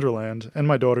 Alice in Wonderland, and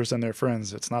my daughters and their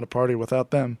friends. It's not a party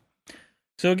without them.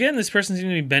 So again, this person seems to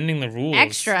be bending the rules.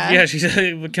 Extra. Yeah, she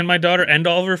said, "Can my daughter and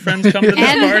all of her friends come to this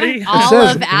And party?" It all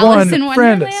says of Alice in one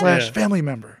friend Wonderland? / Yeah. family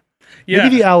member. Yeah,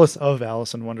 Maybe the Alice of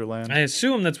Alice in Wonderland. I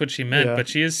assume that's what she meant, Yeah. but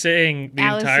she is saying the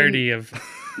Alice in- entirety of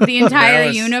The entire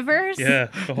Alice. universe? yeah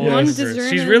the whole Yeah. One universe. DiGiorno's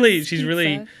She's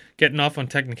really pizza. getting off on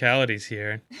technicalities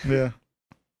here. Yeah.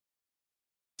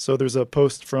 So there's a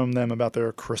post from them about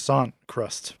their croissant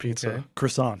crust pizza. Okay.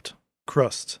 Croissant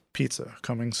crust pizza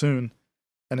coming soon.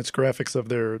 And it's graphics of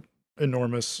their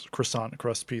enormous croissant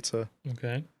crust pizza.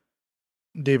 Okay.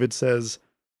 David says,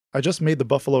 I just made the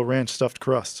buffalo ranch stuffed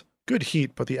crust. Good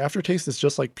heat, but the aftertaste is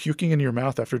just like puking in your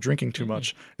mouth after drinking too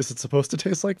much. Is it supposed to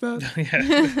taste like that?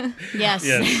 yeah. Yes.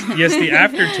 Yes, the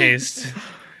aftertaste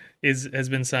has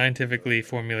been scientifically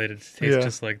formulated to taste Yeah.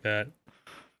 just like that.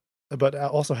 But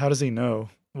also, how does he know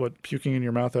what puking in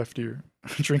your mouth after you're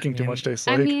drinking too mean- much tastes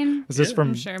I like? mean, Is this yeah, from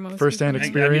I'm sure most first-hand people-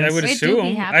 experience? I would It do be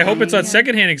assume. I hope it's happening, on yeah.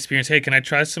 secondhand experience. Hey, can I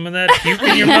try some of that puke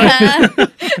in your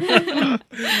mouth?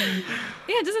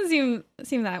 Yeah, it doesn't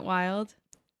seem that wild.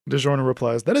 DiGiorno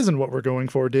replies, that isn't what we're going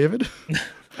for, David.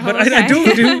 But Oh, I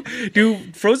okay. do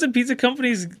frozen pizza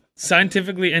companies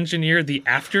scientifically engineer the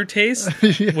aftertaste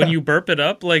Yeah. when you burp it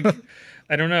up? Like,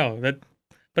 I don't know that,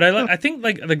 but I think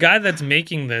like the guy that's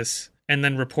making this and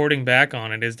then reporting back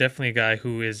on it is definitely a guy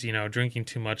who is drinking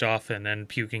too much often and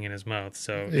puking in his mouth.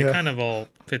 So Yeah. it kind of all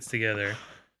fits together.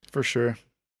 For sure.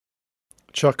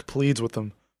 Chuck pleads with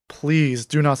them. Please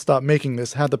do not stop making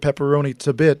this. Had the pepperoni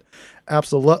to bit.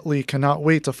 Absolutely cannot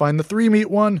wait to find the 3-meat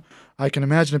one. I can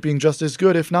imagine it being just as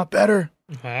good, if not better.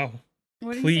 Wow,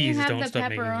 what did Please you say? don't Have the stop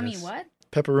making pepperoni this. what?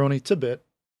 Pepperoni to bit.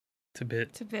 it's a bit.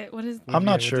 It's a bit. What is? I'm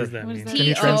not what sure. does that What mean? is Can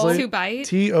you T-O. translate? To bite.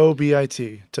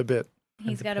 T-O-B-I-T. To bit.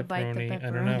 He's the got to bite the pepperoni, I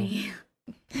don't know. pepperoni.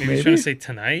 Maybe he's trying to say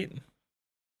tonight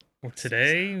or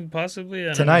today, possibly. I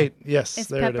don't know. Tonight. Yes, It's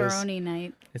there it is. pepperoni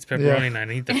night. It's pepperoni night. I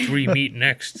need the 3 meat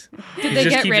next. Did He they just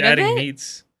get keeps rid of adding it?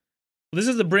 meats. Well, this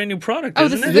is a brand new product, Oh,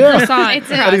 isn't this it? is the Yeah. croissant.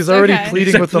 It's a- And he's already Okay. pleading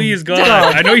He's like, with them. please,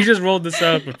 God. I know you just rolled this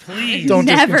up, but please. Don't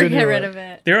Never discontinue get rid it. of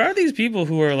it. There are these people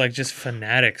who are like just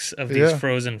fanatics of these Yeah.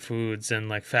 frozen foods and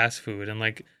like fast food. And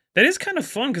like, that is kind of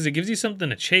fun because it gives you something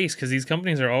to chase because these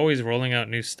companies are always rolling out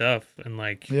new stuff and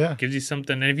like Yeah. gives you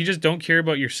something. And if you just don't care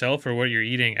about yourself or what you're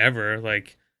eating ever,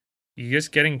 like you're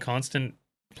just getting constant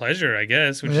pleasure, I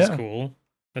guess, which is Yeah. cool.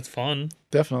 That's fun.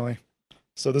 Definitely.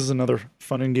 So this is another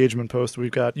fun engagement post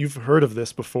we've got. You've heard of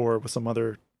this before with some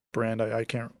other brand. I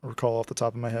can't recall off the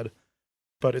top of my head.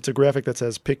 But it's a graphic that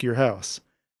says pick your house.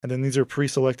 And then these are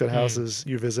pre-selected Hmm. houses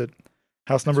you visit.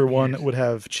 House number That's 1 weird. would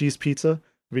have cheese pizza,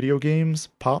 video games,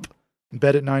 pop,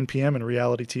 bed at 9 p.m., and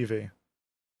reality TV.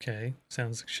 Okay.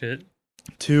 Sounds like shit.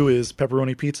 2 is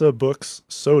pepperoni pizza, books,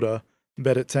 soda,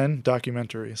 bed at 10,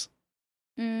 documentaries.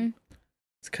 Mm.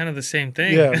 It's kind of the same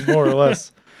thing. Yeah, more or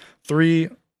less. 3,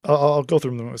 I'll go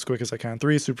through them as quick as I can.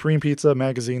 3, Supreme Pizza,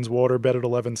 magazines, water, bed at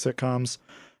 11, sitcoms.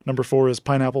 Number 4 is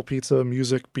pineapple pizza,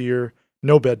 music, beer,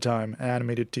 no bedtime,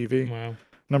 animated TV. Wow.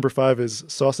 Number 5 is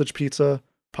sausage pizza,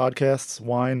 podcasts,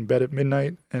 wine, bed at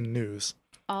midnight, and news.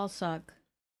 All suck.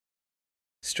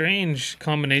 Strange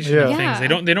combination Yeah. of Yeah.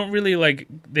 things. They don't really like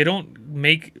they don't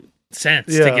make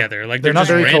sense Yeah. together. Like They're not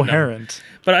just very random. coherent.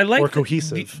 But I like or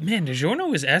cohesive. Man,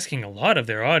 DiGiorno is asking a lot of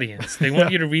their audience. They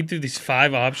want you to read through these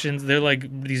 5 options. They're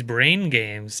like these brain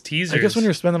games, teasers. I guess when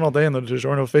you're spending all day on the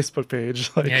DiGiorno Facebook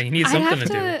page, like yeah, you need something to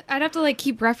do. I'd have to like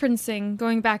keep referencing,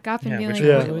 going back up and Yeah, being which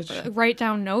like, one was which? write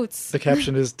down notes. the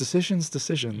caption is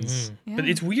decisions. Mm. Yeah. But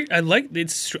it's weird.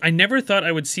 I never thought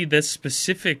I would see this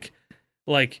specific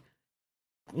like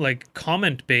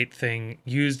comment bait thing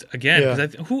used again. Yeah.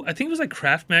 Because I think it was like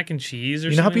Kraft mac and cheese or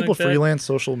You know how something people like that? freelance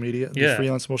social media, do Yeah.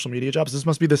 freelance social media jobs? This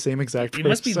must be the same exact It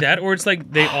must be person. that, or it's like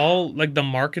they all like the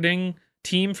marketing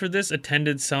team for this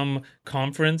attended some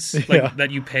conference like Yeah.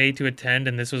 that you pay to attend,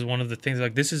 and this was one of the things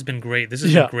like this has been great. This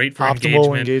has Yeah, been great for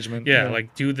optimal engagement. engagement. Yeah,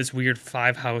 like do this weird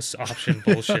 5 house option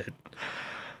bullshit.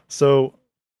 So,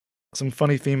 some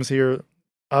funny themes here.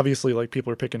 Obviously, like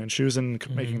people are picking and choosing,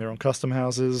 Mm-hmm. making their own custom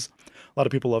houses. A lot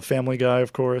of people love Family Guy,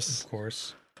 of course. Of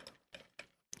course.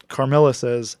 Carmela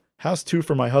says, "House 2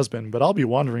 for my husband, but I'll be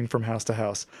wandering from house to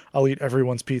house. I'll eat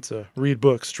everyone's pizza, read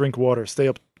books, drink water, stay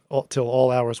up till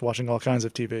all hours watching all kinds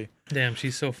of TV." Damn,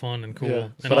 she's so fun and cool. Yeah.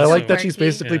 And But I like also- that she's Quirky.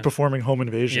 basically Yeah. performing home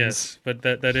invasions Yes, but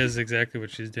that is exactly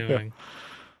what she's doing.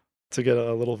 to get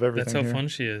a little of everything. That's how here. fun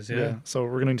she is. Yeah. So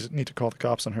we're going to need to call the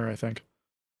cops on her, I think.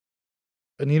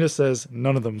 Anita says,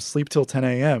 "None of them. Sleep till 10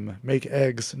 a.m. Make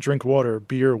eggs, drink water,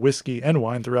 beer, whiskey, and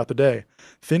wine throughout the day.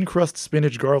 Thin crust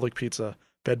spinach garlic pizza.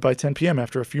 Bed by 10 p.m.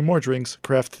 after a few more drinks.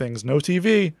 Craft things. No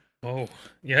TV." Oh,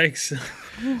 yikes!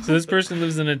 So this person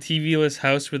lives in a TV-less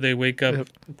house where they wake up Yep.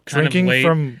 kind Drinking of late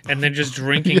from... and then just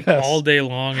drinking Yes. all day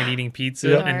long and eating pizza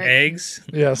Yeah. and Dark. eggs.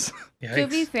 Yes. Yikes. To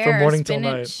be fair, morning till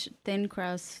night. spinach thin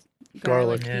crust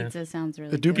Garlic. garlic Yeah. pizza sounds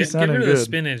really It do good. be Get sounding rid of the good.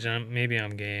 spinach. Maybe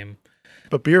I'm game.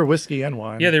 But beer, whiskey, and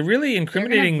wine. Yeah, they're really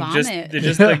incriminating. vomit. They're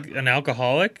just Yeah. like an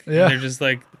alcoholic. And Yeah. they're just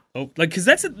like, oh, like because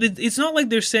it's not like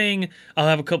they're saying I'll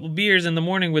have a couple beers in the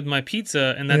morning with my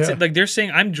pizza and that's Yeah. it. Like they're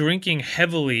saying I'm drinking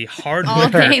heavily, hard all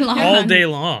liquor day long. all day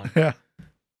long. Yeah.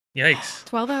 Yikes.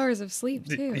 12 hours of sleep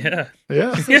too. Yeah.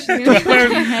 Yeah.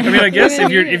 I mean, I guess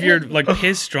if you're like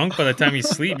piss drunk by the time you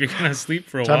sleep, you're gonna sleep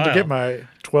for a Time while. to get my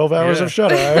 12 hours Yeah. of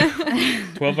shut-eye.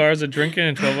 12 hours of drinking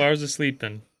and 12 hours of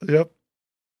sleeping. Yep.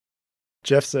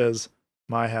 Jeff says,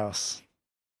 "My house.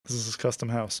 This is his custom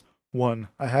house. 1.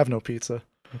 I have no pizza.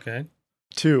 Okay.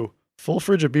 2. Full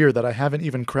fridge of beer that I haven't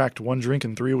even cracked one drink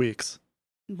in 3 weeks."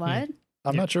 What?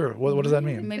 I'm Yeah. not sure. What does that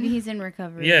mean? Maybe he's in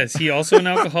recovery. Yeah, is he also an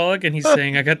alcoholic? And he's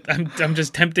saying, I'm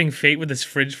just tempting fate with this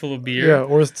fridge full of beer. Yeah,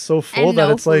 or it's so full And that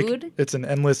no it's like food? it's an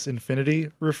endless infinity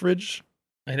refridge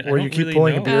I where you don't keep really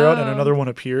pulling know. a beer out and Oh. another one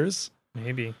appears.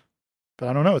 Maybe. But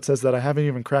I don't know. It says that I haven't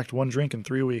even cracked one drink in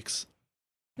 3 weeks.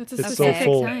 That's a It's so specific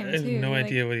full. time I have too. no like-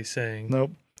 idea what he's saying.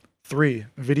 Nope. 3.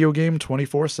 Video game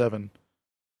 24/7.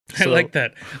 I So- like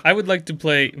that. I would like to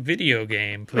play video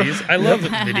game, please. I love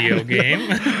video game.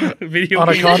 Video On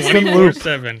a game constant loop.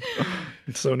 24/7.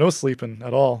 So no sleeping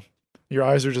at all. Your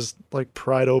eyes are just like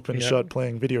pried open Yeah. shut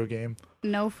playing video game.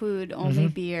 No food, only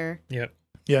Mhm. beer. Yep.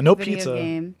 Yeah, no Video pizza.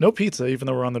 game. No pizza, even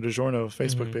though we're on the DiGiorno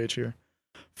Facebook Mhm. page here.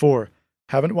 4.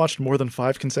 Haven't watched more than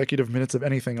 5 consecutive minutes of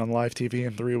anything on live TV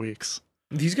in 3 weeks.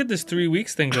 He's got this 3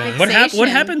 weeks thing going. Fixation. What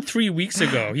happened 3 weeks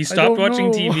ago? He stopped don't watching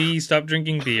know. TV. He stopped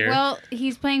drinking beer. Well,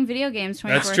 he's playing video games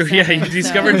 24/7. That's true. Yeah, he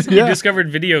discovered Yeah. he discovered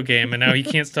video game, and now he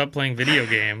can't stop playing video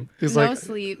game. He's no like,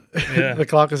 sleep. Yeah. the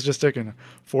clock is just ticking.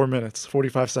 4 minutes,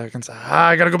 45 seconds.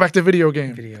 I gotta go back to video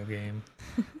game. Video game.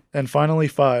 And finally,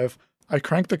 5. I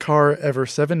cranked the car ever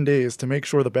 7 days to make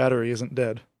sure the battery isn't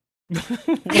dead. What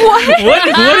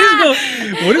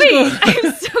is going?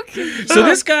 I'm so confused. So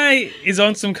this guy is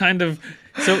on some kind of.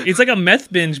 So it's like a meth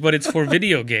binge, but it's for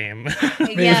video game.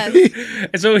 Yes.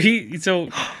 And so he's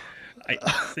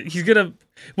gonna.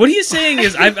 What he's saying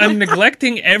is, I'm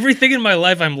neglecting everything in my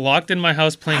life. I'm locked in my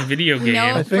house playing video games.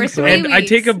 No, I think for so. 3 And weeks. I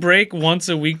take a break once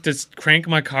a week to crank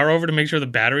my car over to make sure the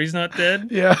battery's not dead.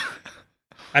 Yeah.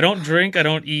 I don't drink. I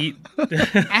don't eat.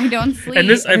 I don't sleep. And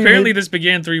this I mean, apparently this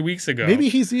began 3 weeks ago. Maybe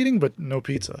he's eating, but no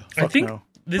pizza. I Fuck think no.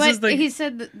 this but is like he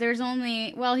said that there's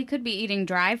only, well, he could be eating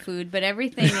dry food, but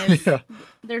everything is, Yeah.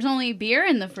 there's only beer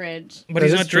in the fridge. But That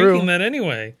he's is not drinking true. that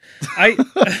anyway. I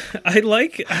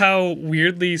like how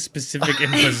weirdly specific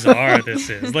and bizarre this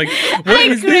is. Like, what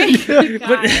is this?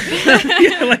 But,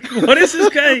 yeah, like, what is this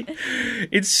guy?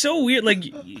 It's so weird. Like,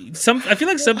 I feel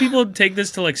like some people take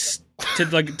this to to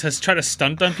try to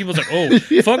stunt on people. It's like, oh,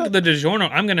 fuck the DiGiorno.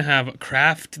 I'm gonna have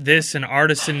craft this and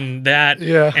artisan that,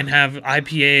 Yeah. and have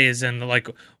IPAs and like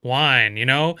wine, you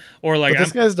know, or like But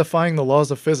this guy's defying the laws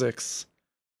of physics.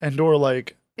 And or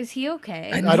like, Is he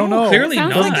okay? I don't know. Clearly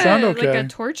Sounds not. like Sound like okay. a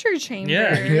torture chamber.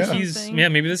 Yeah, or Yeah. he's something.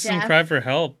 maybe this is some Jeff. cry for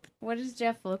help. What does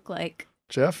Jeff look like?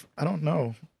 Jeff, I don't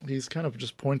know. He's kind of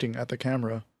just pointing at the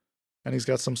camera. and he's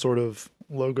got some sort of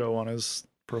logo on his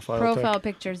profile. pic.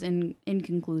 pictures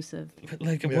inconclusive. But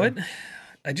like, Yeah. what?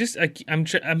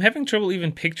 I'm having trouble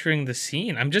even picturing the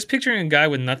scene. I'm just picturing a guy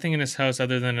with nothing in his house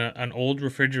other than an old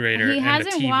refrigerator He and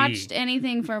hasn't a TV. watched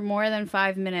anything for more than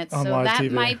 5 minutes, On so live that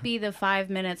TV. might be the 5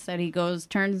 minutes that he goes,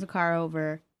 turns the car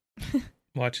over.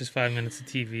 Watches 5 minutes of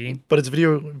TV. But it's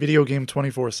video game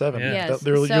 24/7. Yeah. Yes,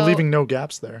 You're so- leaving no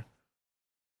gaps there.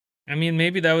 I mean,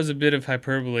 maybe that was a bit of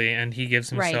hyperbole, and he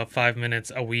gives Right. himself 5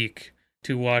 minutes a week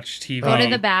to watch TV. Go to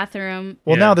the bathroom,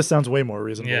 Well, Yeah. now this sounds way more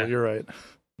reasonable. Yeah. You're right.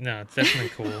 No, it's definitely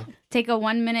cool. take a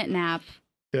 1 minute nap,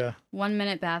 Yeah. 1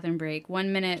 minute bathroom break,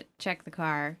 1 minute check the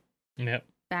car, Yep.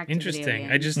 back to Interesting. video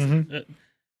I games. just Mhm.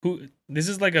 who this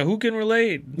is like a who can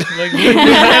relate? Like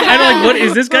I don't like what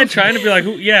is this guy trying to be like?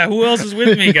 Who else is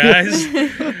with me, guys?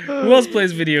 Who else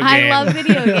plays video games? I love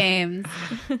video games.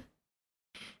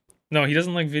 No, he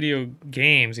doesn't like video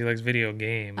games. He likes video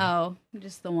game. Oh,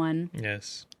 just the one.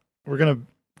 Yes. We're gonna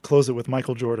close it with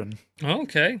Michael Jordan. Oh,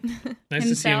 okay. Nice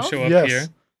to see him Himself? show up Yes. here.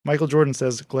 Michael Jordan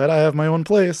says, "Glad I have my own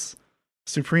place.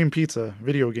 Supreme pizza,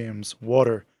 video games,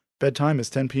 water. Bedtime is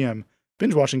 10 p.m.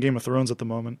 Binge watching Game of Thrones at the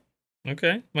moment."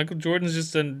 Okay. Michael Jordan's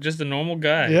just a normal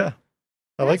guy. Yeah.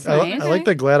 I like That's nice. I like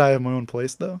that. Glad I have my own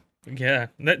place though. Yeah,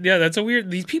 that's a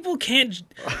weird. These people can't.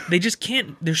 They just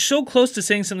can't. They're so close to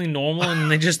saying something normal,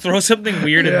 and they just throw something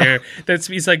weird in Yeah. there. That's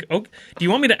he's like, oh, do you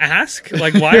want me to ask?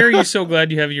 Like, why are you so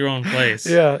glad you have your own place?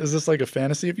 Yeah. Is this like a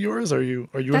fantasy of yours? Are you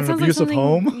in an sounds like abusive something-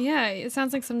 home? Yeah, it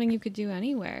sounds like something you could do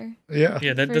anywhere. Yeah.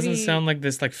 Yeah, that doesn't Pretty- sound like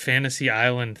this like fantasy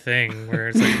island thing where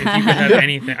it's like if you could have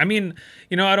anything. I mean,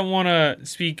 I don't want to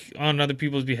speak on other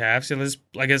people's behalf. So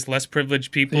I guess less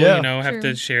privileged people, Yeah. have True.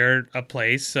 to share a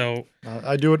place. So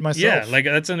I do it myself. yeah, like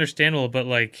that's understandable. But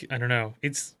like, I don't know.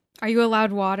 It's Are you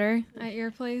allowed water at your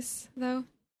place though?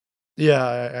 Yeah,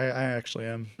 I actually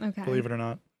am. Okay. Believe it or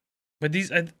not. But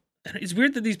it's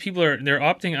weird that these people they're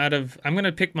opting out of. I'm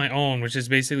gonna pick my own, which is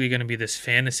basically gonna be this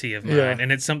fantasy of mine, Yeah.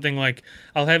 and it's something like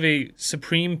I'll have a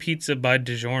supreme pizza by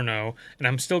DiGiorno, and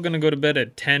I'm still gonna go to bed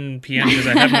at 10 p.m. because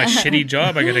I have my shitty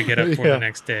job I gotta get up for Yeah. the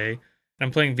next day. I'm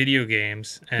playing video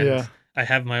games, and Yeah. I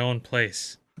have my own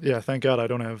place. Yeah, thank God I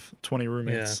don't have 20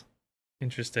 roommates.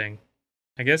 Interesting.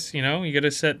 I guess you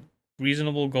gotta set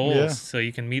reasonable goals Yeah. so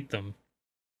you can meet them.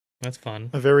 That's fun.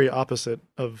 A very opposite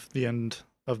of the end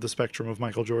of the spectrum of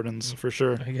Michael Jordan's, for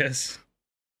sure. I guess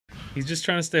he's just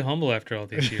trying to stay humble after all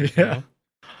these years. Yeah.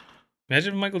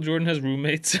 Imagine if Michael Jordan has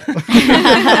roommates.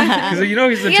 Because he's He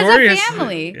has a notorious.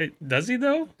 family. Does he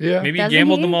though? Yeah. Maybe Doesn't he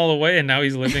gambled he? them all away, and now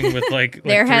he's living with like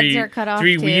Their heads three are cut off,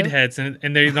 three too. weed heads, and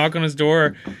they knock on his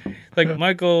door, like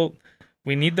Michael,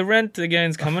 we need the rent again.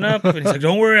 It's coming up, and he's like,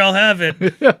 "Don't worry, I'll have it.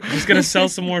 I'm just gonna sell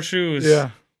some more shoes."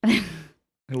 Yeah.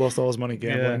 He lost all his money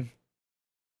gambling.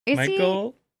 Is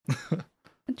Michael.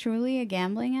 he truly a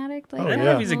gambling addict? Like Oh, I don't that?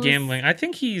 know yeah. if he's a gambling. I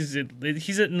think he's a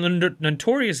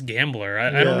notorious gambler. I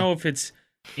Yeah. don't know if it's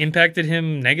impacted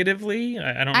him negatively.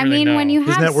 I don't I really mean, know. when you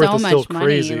His have net worth so is still much money,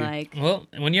 crazy. like, well,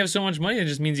 when you have so much money, it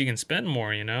just means you can spend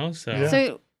more. So Yeah.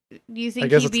 so do you I think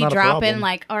guess he'd it's be not a dropping problem.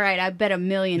 like, all right, I bet $1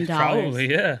 million?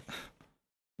 probably, yeah,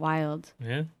 Wild.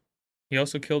 yeah. He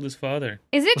also killed his father.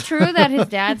 Is it true that his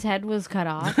dad's head was cut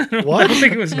off? I don't What?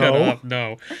 think it was cut No. off.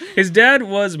 No, his dad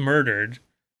was murdered,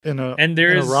 In a and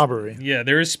there in is a robbery. Yeah,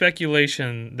 there is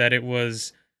speculation that it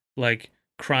was like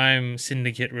crime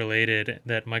syndicate related,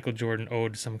 that Michael Jordan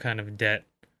owed some kind of debt.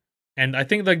 And I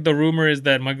think like the rumor is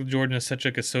that Michael Jordan is such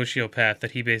like a sociopath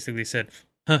that he basically said,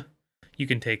 "Huh, you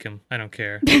can take him. I don't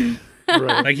care."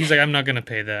 Right. Like he's like, "I'm not gonna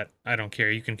pay that. I don't care.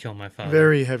 You can kill my father."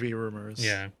 Very heavy rumors.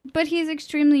 Yeah, But he's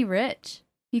extremely rich.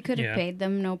 He could have Yeah. paid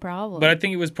them no problem. but I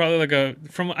think it was probably like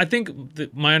I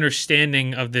think my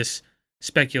understanding of this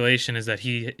speculation is that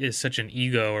he is such an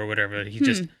ego or whatever that he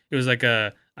just it was like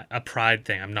a pride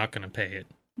thing. I'm not gonna pay it.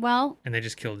 Well, And they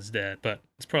just killed his dad, but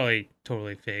it's probably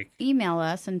totally fake. email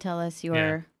us and tell us your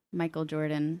Yeah. Michael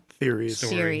Jordan Theories.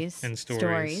 Story series and stories.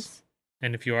 stories.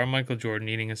 And if you are Michael Jordan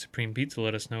eating a Supreme Pizza,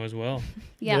 let us know as well.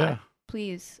 Yeah,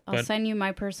 please. I'll But- send you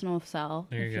my personal cell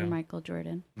There if you you're go. Michael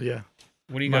Jordan. Yeah.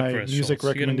 What do you got My for us? music Schultz? You got a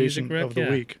recommendation music rec? of the Yeah.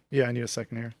 week. Yeah, I need a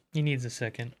second here. He needs a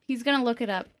second. He's gonna look it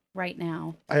up right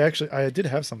now. I did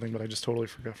have something, but I just totally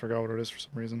forgot what it is for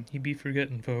some reason. He be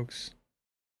forgetting, folks.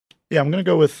 Yeah, I'm gonna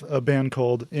go with a band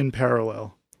called In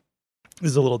Parallel.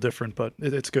 This is a little different, but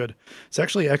it's good. It's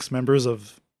actually ex-members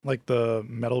of like the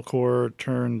metalcore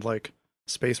turned like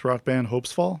space rock band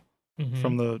Hopesfall Mhm.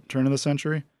 from the turn of the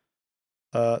century.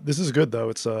 This is good though.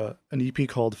 It's an EP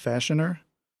called Fashioner.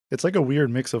 It's like a weird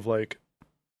mix of like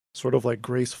sort of like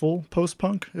graceful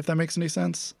post-punk, if that makes any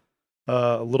sense.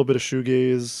 A little bit of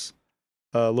shoegaze,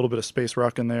 A little bit of space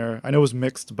rock in there. I know it was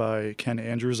mixed by Ken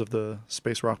Andrews of the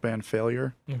space rock band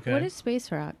Failure. Okay. What is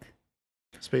space rock?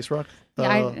 Space rock? Yeah,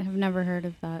 I have never heard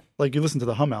of that. Like you listen to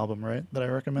the Hum album, right? That I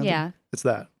recommended? Yeah. It's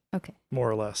that. Okay. More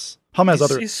or less. Hum has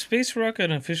other... Is space rock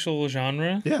an official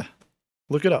genre? Yeah.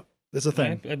 Look it up. It's a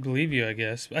thing. I believe you, I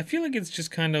guess. I feel like it's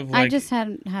just kind of like... I just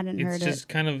hadn't heard It's it. just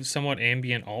kind of somewhat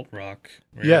ambient alt rock,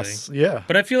 really. Yes, yeah.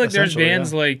 But I feel like there's Essentially,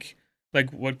 bands yeah.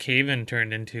 like what Caven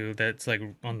turned into that's like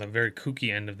on the very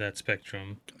kooky end of that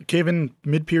spectrum. Caven,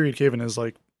 mid-period Caven is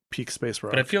like peak space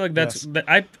rock. But I feel like that's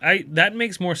that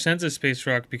makes more sense as space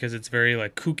rock because it's very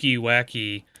like kooky,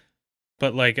 wacky.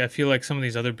 But like I feel like some of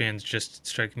these other bands just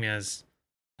strike me as,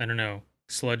 I don't know,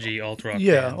 sludgy alt rock.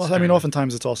 Yeah, bands, well, I mean, kinda.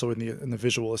 oftentimes it's also in the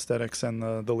visual aesthetics and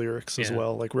the lyrics as Yeah.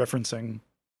 well, like referencing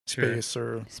Sure. space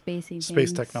or Spacey space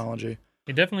things. technology.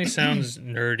 It definitely sounds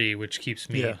nerdy, which keeps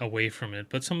me Yeah. away from it.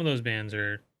 But some of those bands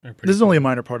are pretty. This is cool. only a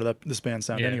minor part of this band's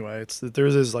sound Yeah. anyway. It's that there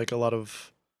is like a lot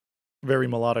of very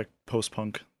melodic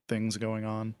post-punk things going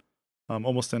on,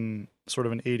 almost in sort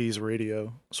of an 80s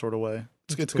radio sort of way.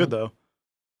 It's That's good cool. though.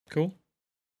 Cool.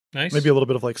 Nice. Maybe a little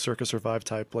bit of like Circus Survive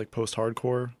type, like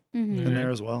post-hardcore Mhm. in Mhm. there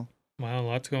as well. Wow,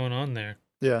 lots going on there.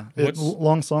 Yeah, What's-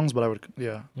 long songs, but I would I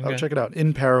Okay. would check it out.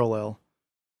 In Parallel,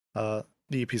 the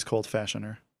EP's called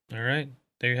Fashioner. All right,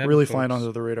 there you have Really it, flying folks.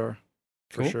 under the radar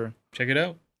for Cool. sure. Check it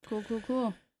out.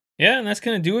 Cool. Yeah, and that's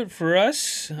gonna do it for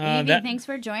us. Evie, thanks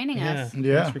for joining us.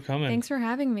 Yeah. Thanks for coming. Thanks for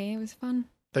having me. It was fun.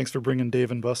 Thanks for bringing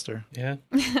Dave and Buster. Yeah,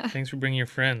 thanks for bringing your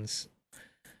friends.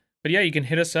 But yeah, you can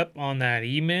hit us up on that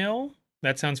email.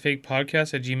 That sounds fake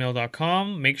podcast at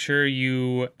gmail.com. Make sure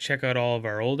you check out all of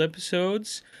our old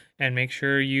episodes and make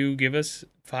sure you give us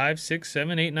 5, 6,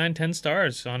 7, 8, 9, 10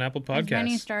 stars on Apple Podcasts. As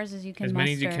many stars as you can As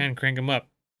many as you can, crank them up.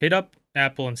 Hit up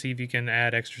Apple and see if you can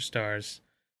add extra stars.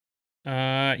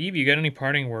 Eve, you got any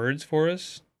parting words for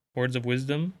us? Words of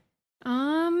wisdom?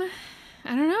 I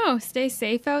don't know. Stay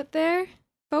safe out there,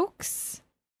 folks.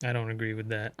 I don't agree with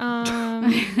that.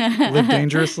 Live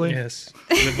dangerously. Yes,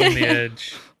 live on the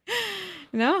edge.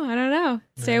 No, I don't know.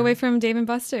 Stay No. away from Dave and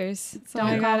Buster's. That's all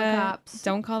I Don't call the gotta- cops.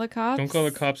 Don't call the cops. Don't call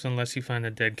the cops unless you find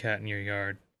a dead cat in your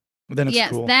yard. Then it's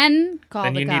Yes, cool. then call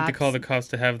Then the you cops. need to call the cops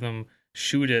to have them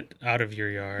shoot it out of your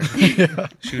yard. Yeah.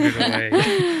 Shoot it away.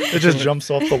 It just jumps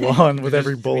off the lawn with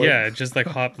every bullet. Yeah, it just like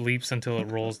hop leaps until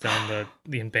it rolls down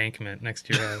the embankment next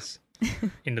to your house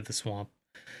into the swamp.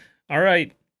 All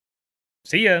right.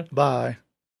 See ya. Bye.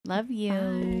 Love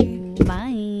you.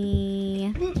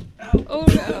 Bye. Oh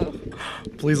no.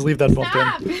 Please leave that bump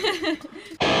in. Stop.